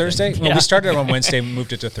 Was it Thursday? Well, we started on Wednesday and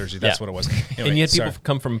moved it to Thursday. That's what it was. Anyway, and you had people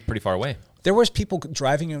come from pretty far away. There was people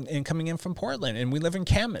driving and coming in from Portland, and we live in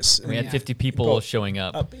Camas. We had 50 people showing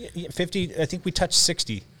up. 50, I think we touched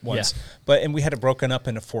 60 once. Yeah. And we had it broken up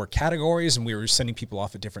into 4 categories, and we were sending people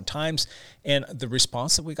off at different times. And the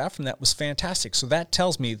response that we got from that was fantastic. So that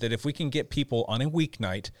tells me that if we can get people on a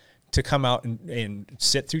weeknight to come out and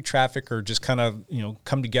sit through traffic, or just kind of,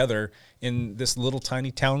 come together in this little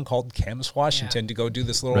tiny town called Camas, Washington, to go do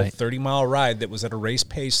this little 30-mile ride that was at a race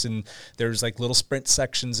pace, and there's like little sprint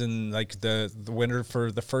sections, and like the winner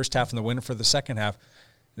for the first half and the winner for the second half.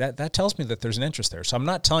 That tells me that there's an interest there. So I'm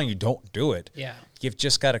not telling you don't do it. Yeah. You've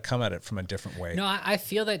just got to come at it from a different way. No, I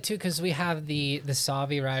feel that too, because we have the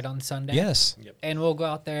Savi ride on Sunday. Yes. Yep. And we'll go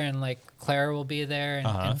out there, and like Claire will be there,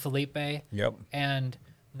 and Felipe. Yep. And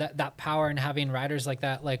that power in having riders like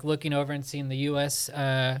that, like looking over and seeing the U.S.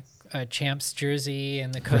 champs jersey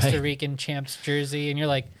and the Costa Rican champs jersey, and you're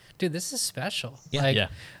like, dude, this is special. Yeah.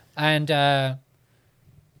 And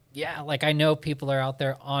like, I know people are out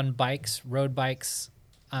there on bikes, road bikes,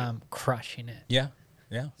 crushing it. Yeah.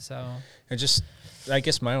 So I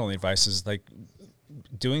guess my only advice is, like,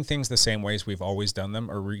 doing things the same ways we've always done them,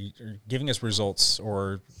 or giving us results,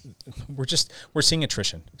 or we're seeing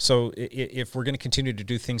attrition. So if we're going to continue to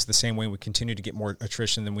do things the same way, we continue to get more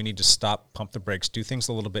attrition, then we need to stop, pump the brakes, do things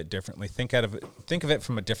a little bit differently. Think of it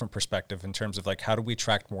from a different perspective in terms of, like, how do we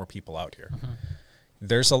attract more people out here?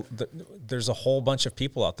 There's a whole bunch of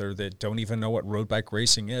people out there that don't even know what road bike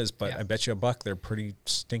racing is, but I bet you $1 they're pretty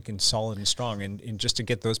stinking solid and strong. And just to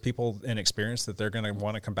get those people an experience that they're going to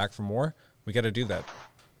want to come back for more, we got to do that.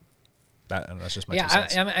 And that's just my 2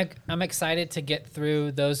 cents. I'm excited to get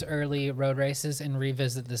through those early road races and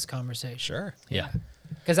revisit this conversation. Sure. Yeah.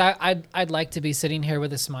 Because I'd like to be sitting here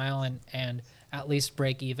with a smile and at least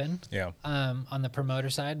break even. Yeah. On the promoter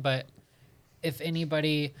side, but if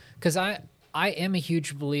anybody, because I am a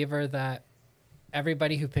huge believer that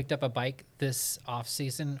everybody who picked up a bike this off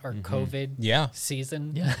season or COVID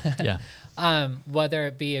season, whether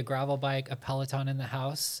it be a gravel bike, a Peloton in the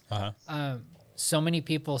house, so many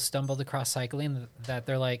people stumbled across cycling that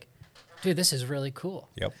they're like, dude, this is really cool.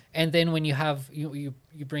 Yep. And then when you have you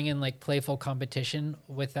bring in like playful competition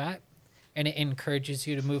with that, and it encourages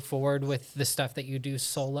you to move forward with the stuff that you do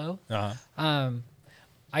solo.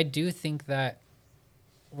 I do think that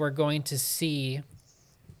we're going to see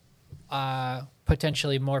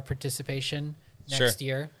potentially more participation next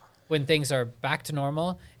year when things are back to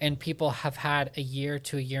normal and people have had a year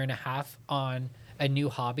to a year and a half on a new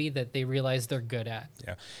hobby that they realize they're good at.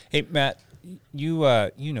 Yeah. Hey, Matt, you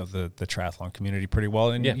know the triathlon community pretty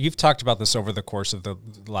well, and you've talked about this over the course of the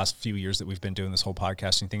last few years that we've been doing this whole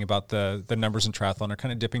podcasting thing about the numbers in triathlon are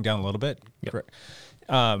kind of dipping down a little bit. Yep.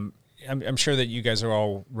 I'm sure that you guys are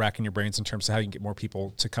all racking your brains in terms of how you can get more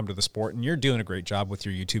people to come to the sport, and you're doing a great job with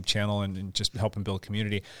your YouTube channel and just helping build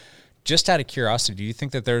community. Just out of curiosity, do you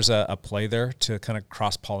think that there's a play there to kind of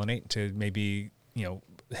cross-pollinate to maybe,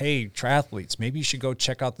 hey, triathletes, maybe you should go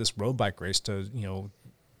check out this road bike race to,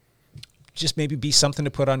 just maybe be something to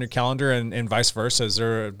put on your calendar and vice versa? Is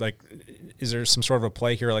there some sort of a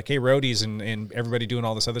play here like, hey, roadies and everybody doing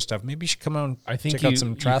all this other stuff, maybe you should come on and check out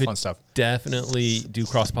some triathlon stuff? Definitely do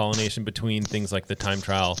cross-pollination between things like the time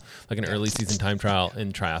trial, like an early season time trial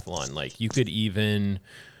and triathlon. Like you could even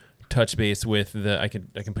touch base with I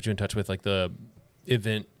can put you in touch with like the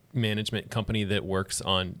event management company that works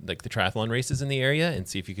on like the triathlon races in the area and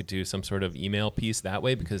see if you could do some sort of email piece that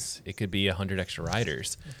way, because it could be 100 extra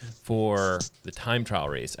riders for the time trial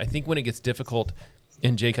race. I think when it gets difficult,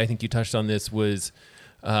 and Jake, I think you touched on this, was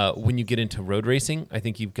when you get into road racing, I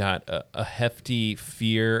think you've got a hefty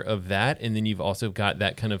fear of that. And then you've also got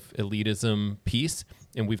that kind of elitism piece.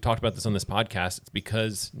 And we've talked about this on this podcast. It's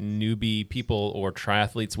because newbie people or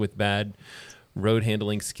triathletes with bad road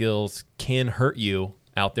handling skills can hurt you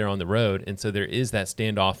out there on the road. And so there is that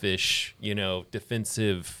standoffish,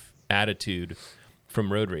 defensive attitude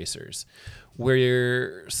from road racers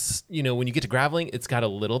where, when you get to graveling, it's got a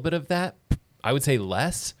little bit of that. I would say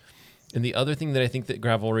less. And the other thing that I think that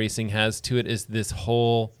gravel racing has to it is this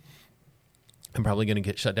whole, I'm probably going to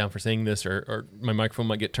get shut down for saying this or my microphone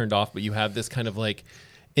might get turned off, but you have this kind of like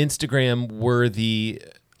Instagram worthy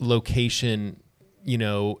location,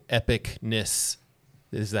 epicness.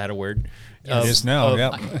 Is that a word? It is now.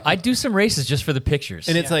 Yeah. I do some races just for the pictures.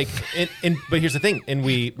 And it's like, but here's the thing. And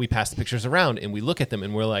we pass the pictures around and we look at them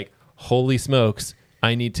and we're like, holy smokes,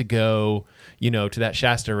 I need to go, to that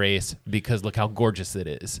Shasta race because look how gorgeous it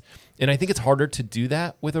is. And I think it's harder to do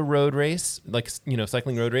that with a road race, like,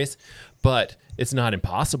 cycling road race, but it's not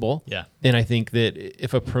impossible. Yeah. And I think that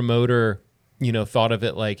if a promoter, thought of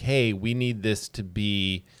it like, hey, we need to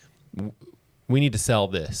sell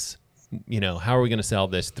this. How are we going to sell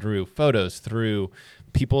this? Through photos, through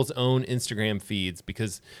people's own Instagram feeds?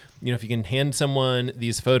 Because, if you can hand someone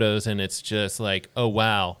these photos and it's just like, oh,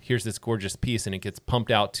 wow, here's this gorgeous piece and it gets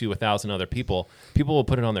pumped out to 1,000 other people, people will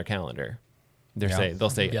put it on their calendar. They'll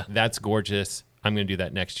say, that's gorgeous. I'm going to do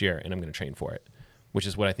that next year and I'm going to train for it, which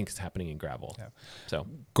is what I think is happening in gravel. Yeah. So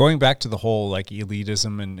going back to the whole like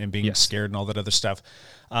elitism and being scared and all that other stuff,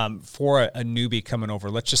 for a newbie coming over,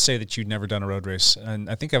 let's just say that you'd never done a road race. And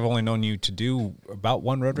I think I've only known you to do about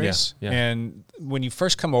one road race. Yeah. And when you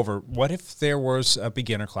first come over, what if there was a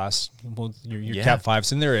beginner class? Well, your Cat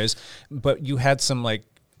 5s, and there is, but you had some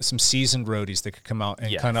seasoned roadies that could come out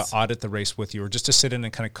and kind of audit the race with you, or just to sit in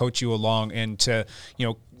and kind of coach you along and to,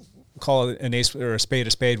 call it an ace or a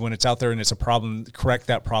spade when it's out there and it's a problem, correct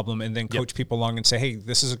that problem, and then coach people along and say, hey,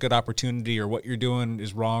 this is a good opportunity, or what you're doing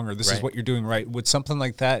is wrong, or this is what you're doing right. Would something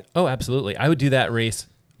like that? Oh, absolutely. I would do that race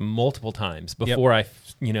multiple times before I,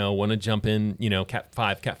 want to jump in, Cat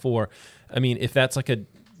 5, Cat 4. I mean, if that's like a,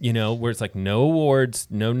 where it's like no awards,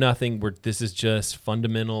 no nothing, where this is just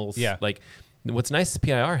fundamentals. Yeah. Like, what's nice is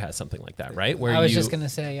PIR has something like that, right? Where I was just going to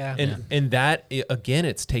say, And that, again,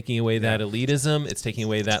 it's taking away that elitism. It's taking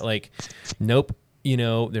away that, like, nope,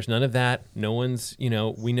 there's none of that. No one's, we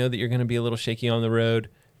know that you're going to be a little shaky on the road.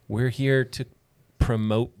 We're here to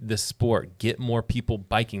promote the sport, get more people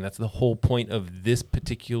biking. That's the whole point of this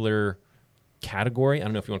particular category. I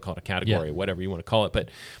don't know if you want to call it a category or whatever you want to call it, but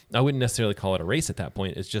I wouldn't necessarily call it a race at that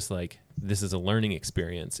point. It's just like, this is a learning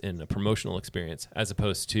experience and a promotional experience, as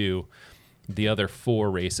opposed to the other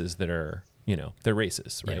 4 races that are, they're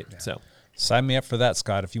races, right? Yeah. So sign me up for that,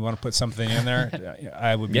 Scott. If you want to put something in there,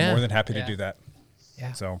 I would be more than happy to do that.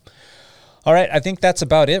 Yeah. So, all right. I think that's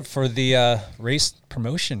about it for the race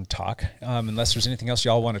promotion talk. Unless there's anything else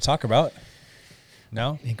y'all want to talk about.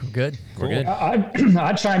 No? I think we're good. Cool. We're good.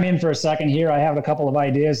 I'd chime in for a second here. I have a couple of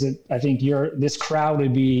ideas that I think this crowd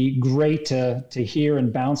would be great to hear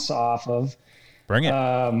and bounce off of. Bring it.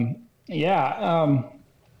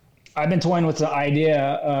 I've been toying with the idea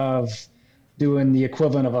of doing the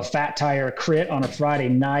equivalent of a Fat Tire crit on a Friday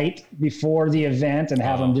night before the event and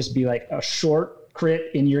have them just be like a short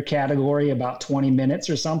crit in your category, about 20 minutes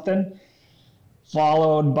or something,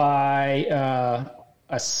 followed by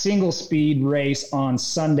a single speed race on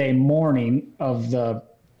Sunday morning of the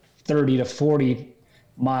 30 to 40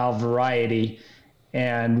 mile variety.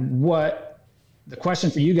 And what the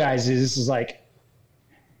question for you guys is like,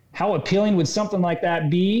 how appealing would something like that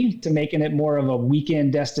be to making it more of a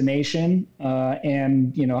weekend destination?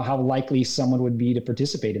 And, you know, how likely someone would be to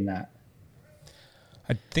participate in that?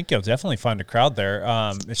 I think you'll definitely find a crowd there.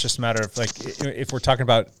 It's just a matter of, like, if we're talking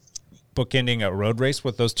about bookending a road race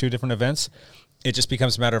with those two different events, it just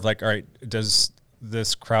becomes a matter of, like, all right, does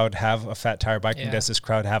this crowd have a Fat Tire bike and does this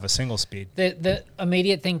crowd have a single speed? The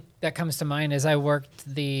immediate thing that comes to mind is I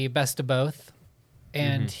worked the Best of Both,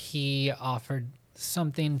 and he offered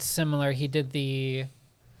something similar. He did the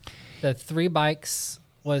 3 bikes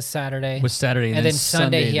was Saturday. And then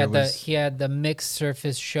Sunday he had the mixed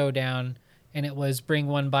surface showdown, and it was bring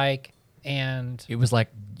one bike, and it was like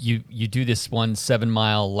you do this one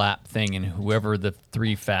 7-mile lap thing, and whoever the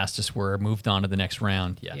 3 fastest were moved on to the next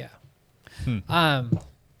round. Yeah.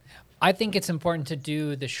 I think it's important to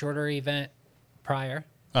do the shorter event prior.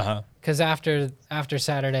 Because after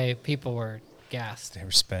Saturday, people were gassed. They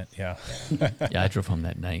were spent, yeah. Yeah, I drove home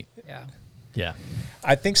that night. Yeah.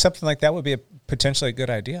 I think something like that would be potentially a good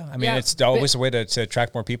idea. I mean, it's always a way to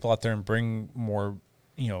attract more people out there and bring more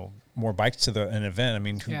bikes to an event. I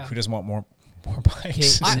mean, who doesn't want more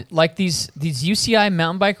bikes? Like these UCI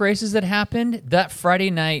mountain bike races that happened, that Friday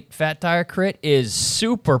night Fat Tire crit is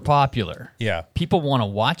super popular. Yeah. People want to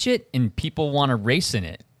watch it and people want to race in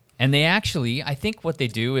it. And they actually, I think what they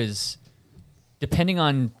do is, depending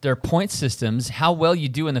on their point systems, how well you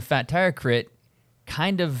do in the Fat Tire crit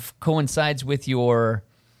kind of coincides with your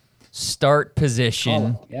start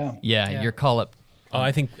position. Your call up. Oh,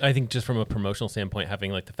 I think just from a promotional standpoint,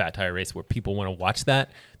 having like the Fat Tire race where people want to watch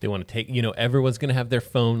that, they want to take, everyone's going to have their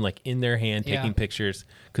phone like in their hand taking pictures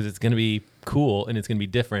because it's going to be cool and it's going to be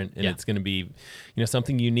different and it's going to be,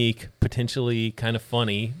 something unique, potentially kind of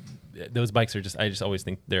funny. Those bikes are I just always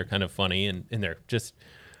think they're kind of funny and they're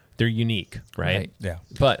unique, right? Yeah.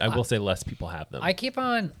 But I will say less people have them. I keep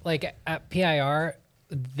on, like, at PIR,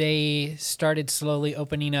 they started slowly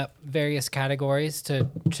opening up various categories to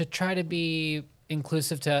try to be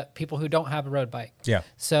inclusive to people who don't have a road bike. Yeah.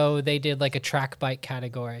 So they did like a track bike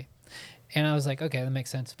category. And I was like, okay, that makes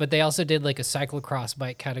sense. But they also did like a cyclocross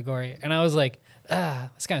bike category. And I was like,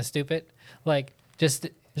 that's kind of stupid. Like, just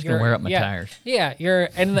gonna wear up my tires. Yeah,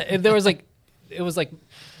 there was like, it was like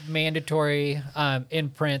mandatory in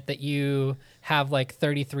print that you have like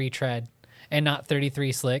 33 tread and not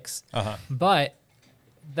 33 slicks. But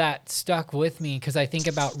that stuck with me because I think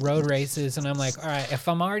about road races and I'm like, all right, if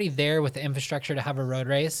I'm already there with the infrastructure to have a road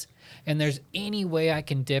race and there's any way I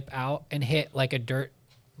can dip out and hit like a dirt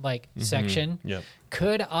section,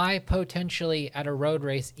 could I potentially at a road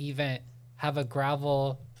race event have a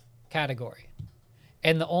gravel category?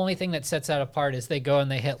 And the only thing that sets that apart is they go and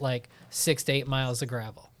they hit like 6 to 8 miles of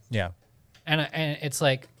gravel. Yeah. And it's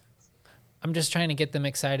like, I'm just trying to get them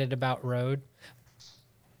excited about road.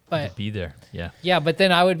 But be there. Yeah. Yeah, but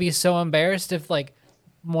then I would be so embarrassed if like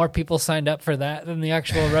more people signed up for that than the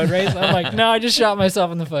actual road race. I'm like, no, I just shot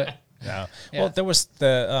myself in the foot. No. Well, there was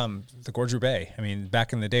the Gorge Roubaix. I mean,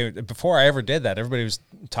 back in the day, before I ever did that, everybody was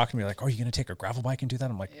talking to me like, "Oh, are you going to take a gravel bike and do that?"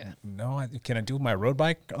 I'm like, "No, can I do my road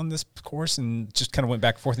bike on this course?" And just kind of went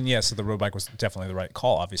back and forth. And so the road bike was definitely the right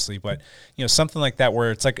call, obviously. But something like that where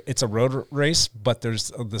it's like it's a road race, but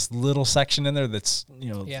there's this little section in there that's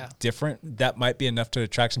different. That might be enough to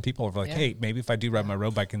attract some people. Of like, hey, maybe if I do ride my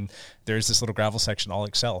road bike and there's this little gravel section, I'll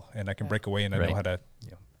excel and I can break away and I know how to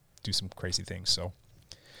do some crazy things. So.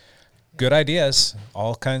 Good ideas,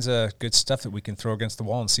 all kinds of good stuff that we can throw against the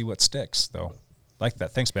wall and see what sticks, though. Like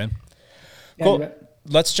that. Thanks, Ben. Cool.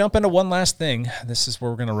 Let's jump into one last thing. This is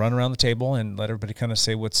where we're going to run around the table and let everybody kind of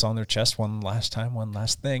say what's on their chest one last time, one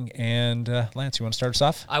last thing. And Lance, you want to start us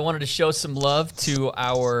off? I wanted to show some love to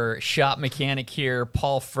our shop mechanic here,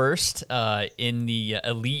 Paul First, in the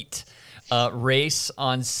Elite race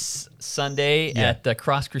on Sunday at the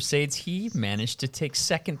Cross Crusades. He managed to take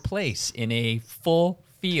second place in a full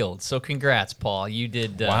field. So congrats, Paul. You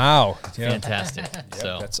did fantastic.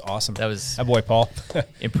 So that's awesome. That was that boy, Paul.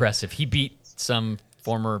 Impressive. He beat some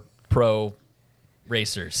former pro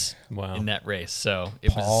racers in that race. So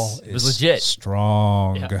it was legit.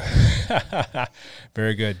 Strong. Yeah.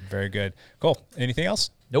 Very good. Very good. Cool. Anything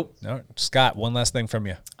else? Nope. No. Scott, one last thing from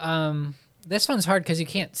you. This one's hard because you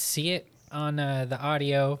can't see it on the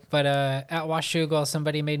audio, but at Washougal,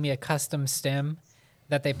 somebody made me a custom stem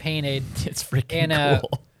that they painted. It's freaking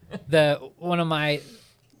cool. One of my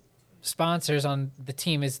sponsors on the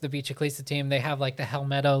team is the Beach Ecclesia team. They have like the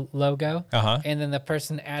Helmetto logo, and then the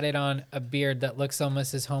person added on a beard that looks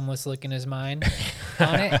almost as homeless looking as mine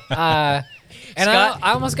on it. And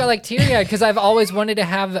I almost got like teary-eyed because I've always wanted to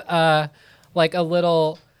have like a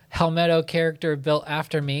little Helmetto character built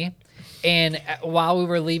after me. And while we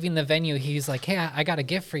were leaving the venue, he's like, "Hey, I got a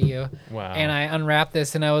gift for you." Wow. And I unwrapped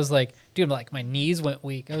this, and I was like, dude, like my knees went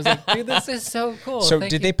weak. I was like, dude, this is so cool. So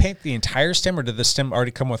did they paint the entire stem, or did the stem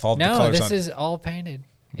already come with all the colors on it? No, this is all painted.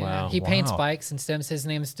 Wow. He paints bikes and stems. His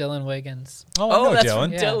name's Dylan Wiggins. Oh, that's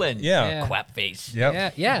Dylan. from Dylan. Yeah. Quap face.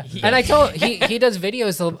 Yep. Yeah. And I told he does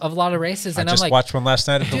videos of a lot of races, and I I'm just like, watched one last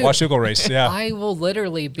night at the Washougal race. Yeah. I will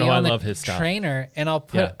literally be on the trainer, and I'll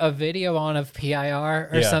put a video on of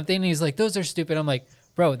PIR or something. And he's like, "Those are stupid." I'm like,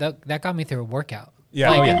 "Bro, that got me through a workout."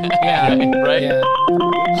 Yeah. Like, Right.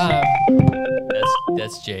 Yeah.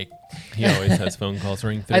 That's Jake. He always has phone calls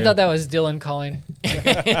ring through. I thought that was Dylan calling.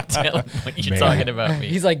 Dylan, what are you talking about me?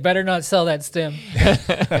 He's like, better not sell that stem.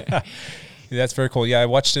 That's very cool. Yeah, I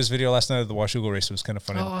watched his video last night of the Washougal race. It was kind of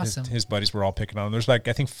funny. Oh, awesome. His buddies were all picking on him. There's like,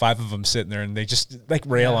 I think 5 of them sitting there, and they just like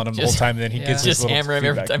rail on him the whole time. And then he gets just his little hammer him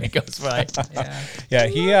every feedback. time he goes by.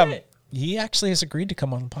 He actually has agreed to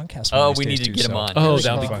come on the podcast. Oh, we need to get him on. Oh,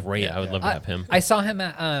 that would be great. I would love to have him. I saw him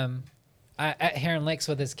at Heron Lakes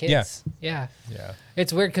with his kids. Yeah.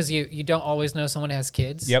 It's weird because you don't always know someone has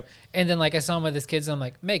kids. Yep. And then like I saw him with his kids, and I'm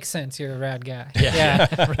like, makes sense. You're a rad guy.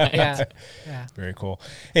 Right. Yeah. Very cool.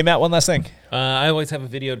 Hey, Matt, one last thing. I always have a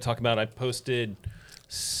video to talk about. I posted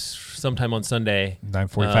sometime on Sunday.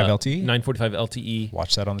 945 LTE? 945 LTE.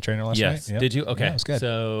 Watched that on the trainer last night. Yes. Did you? Okay. Yeah, it was good.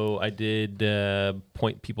 So I did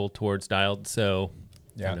point people towards Dialed. So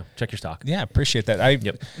check your stock. Yeah, appreciate that.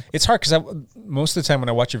 It's hard because most of the time when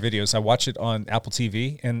I watch your videos, I watch it on Apple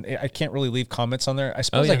TV, and I can't really leave comments on there. I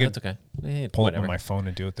suppose I could pull it on my phone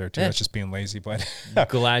and do it there too. That's just being lazy. But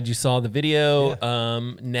glad you saw the video.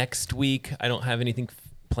 Next week, I don't have anything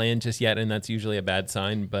planned just yet, and that's usually a bad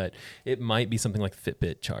sign, but it might be something like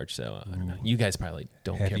Fitbit charge. So I don't know. You guys probably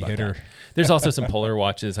don't care about that. There's also some Polar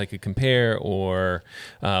watches I could compare, or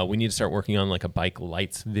we need to start working on like a bike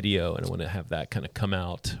lights video, and I want to have that kind of come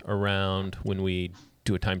out around when we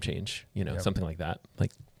do a time change, something like that.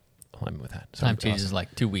 Like, I'm with that. Time change is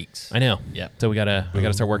like 2 weeks. I know. Yeah. So we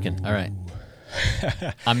gotta start working. All right.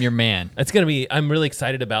 I'm your man. It's gonna be. I'm really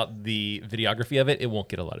excited about the videography of it. It won't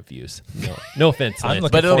get a lot of views. No offense, Lance,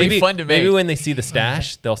 but it'll be fun to make. Maybe when they see the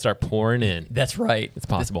stash, they'll start pouring in. That's right. It's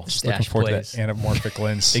possible. Just looking forward to that anamorphic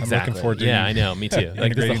lens. Exactly. I'm looking forward to I know. Me too.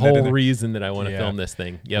 Like, that's the whole reason that I want to film this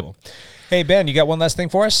thing. Yep. Cool. Hey, Ben, you got one last thing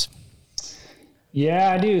for us?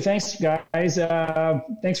 Yeah, I do. Thanks, guys.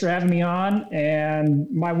 Thanks for having me on. And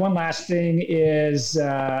my one last thing is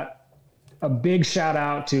a big shout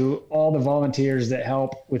out to all the volunteers that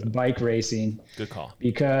help with bike racing. Good call.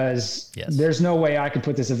 Because there's no way I could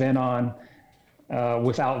put this event on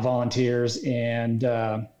without volunteers. And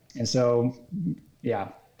so,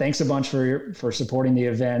 thanks a bunch for supporting the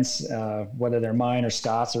events, whether they're mine or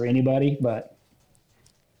Scott's or anybody. But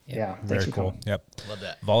thanks very for cool. coming. Yep. Love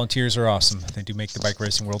that. Volunteers are awesome. They do make the bike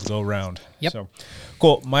racing world go round. Yep. So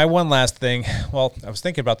cool. My one last thing. Well, I was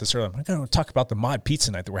thinking about this earlier. I'm going to talk about the mod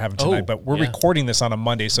pizza night that we're having tonight, but we're recording this on a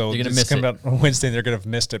Monday, so you're gonna this is miss coming out on Wednesday. They're going to have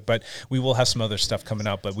missed it, but we will have some other stuff coming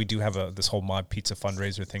out. But we do have this whole mod pizza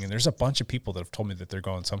fundraiser thing, and there's a bunch of people that have told me that they're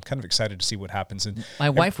going. So I'm kind of excited to see what happens. And my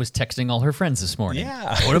wife was texting all her friends this morning.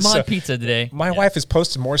 Yeah. Go to mod pizza today. My wife has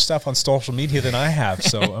posted more stuff on social media than I have,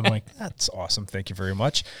 so I'm like, that's awesome. Thank you very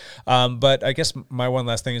much. But I guess my one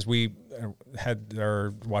last thing is we had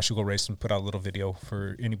our Washougal race and put out a little video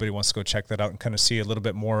for anybody who wants to go check that out and kind of see a little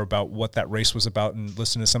bit more about what that race was about and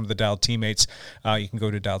listen to some of the Dialed teammates. You can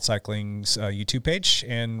go to Dialed Cycling's YouTube page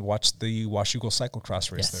and watch the Washougal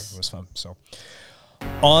cyclocross race there. It was fun. So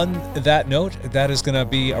on that note, that is going to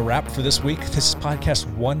be a wrap for this week. This is podcast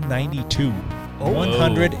 192.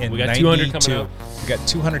 192. We got 200 coming up. We got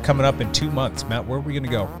 200 coming up in 2 months. Matt, where are we going to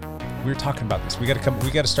go? We were talking about this. We got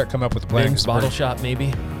to start coming up with a plan. Bing's Bottle Shop,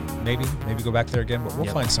 maybe go back there again. But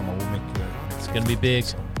we'll find somewhere. We'll make. It's gonna be big.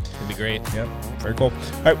 It's gonna be great. Yep. Very cool.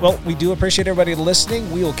 All right. Well, we do appreciate everybody listening.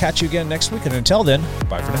 We will catch you again next week, and until then,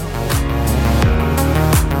 bye for now.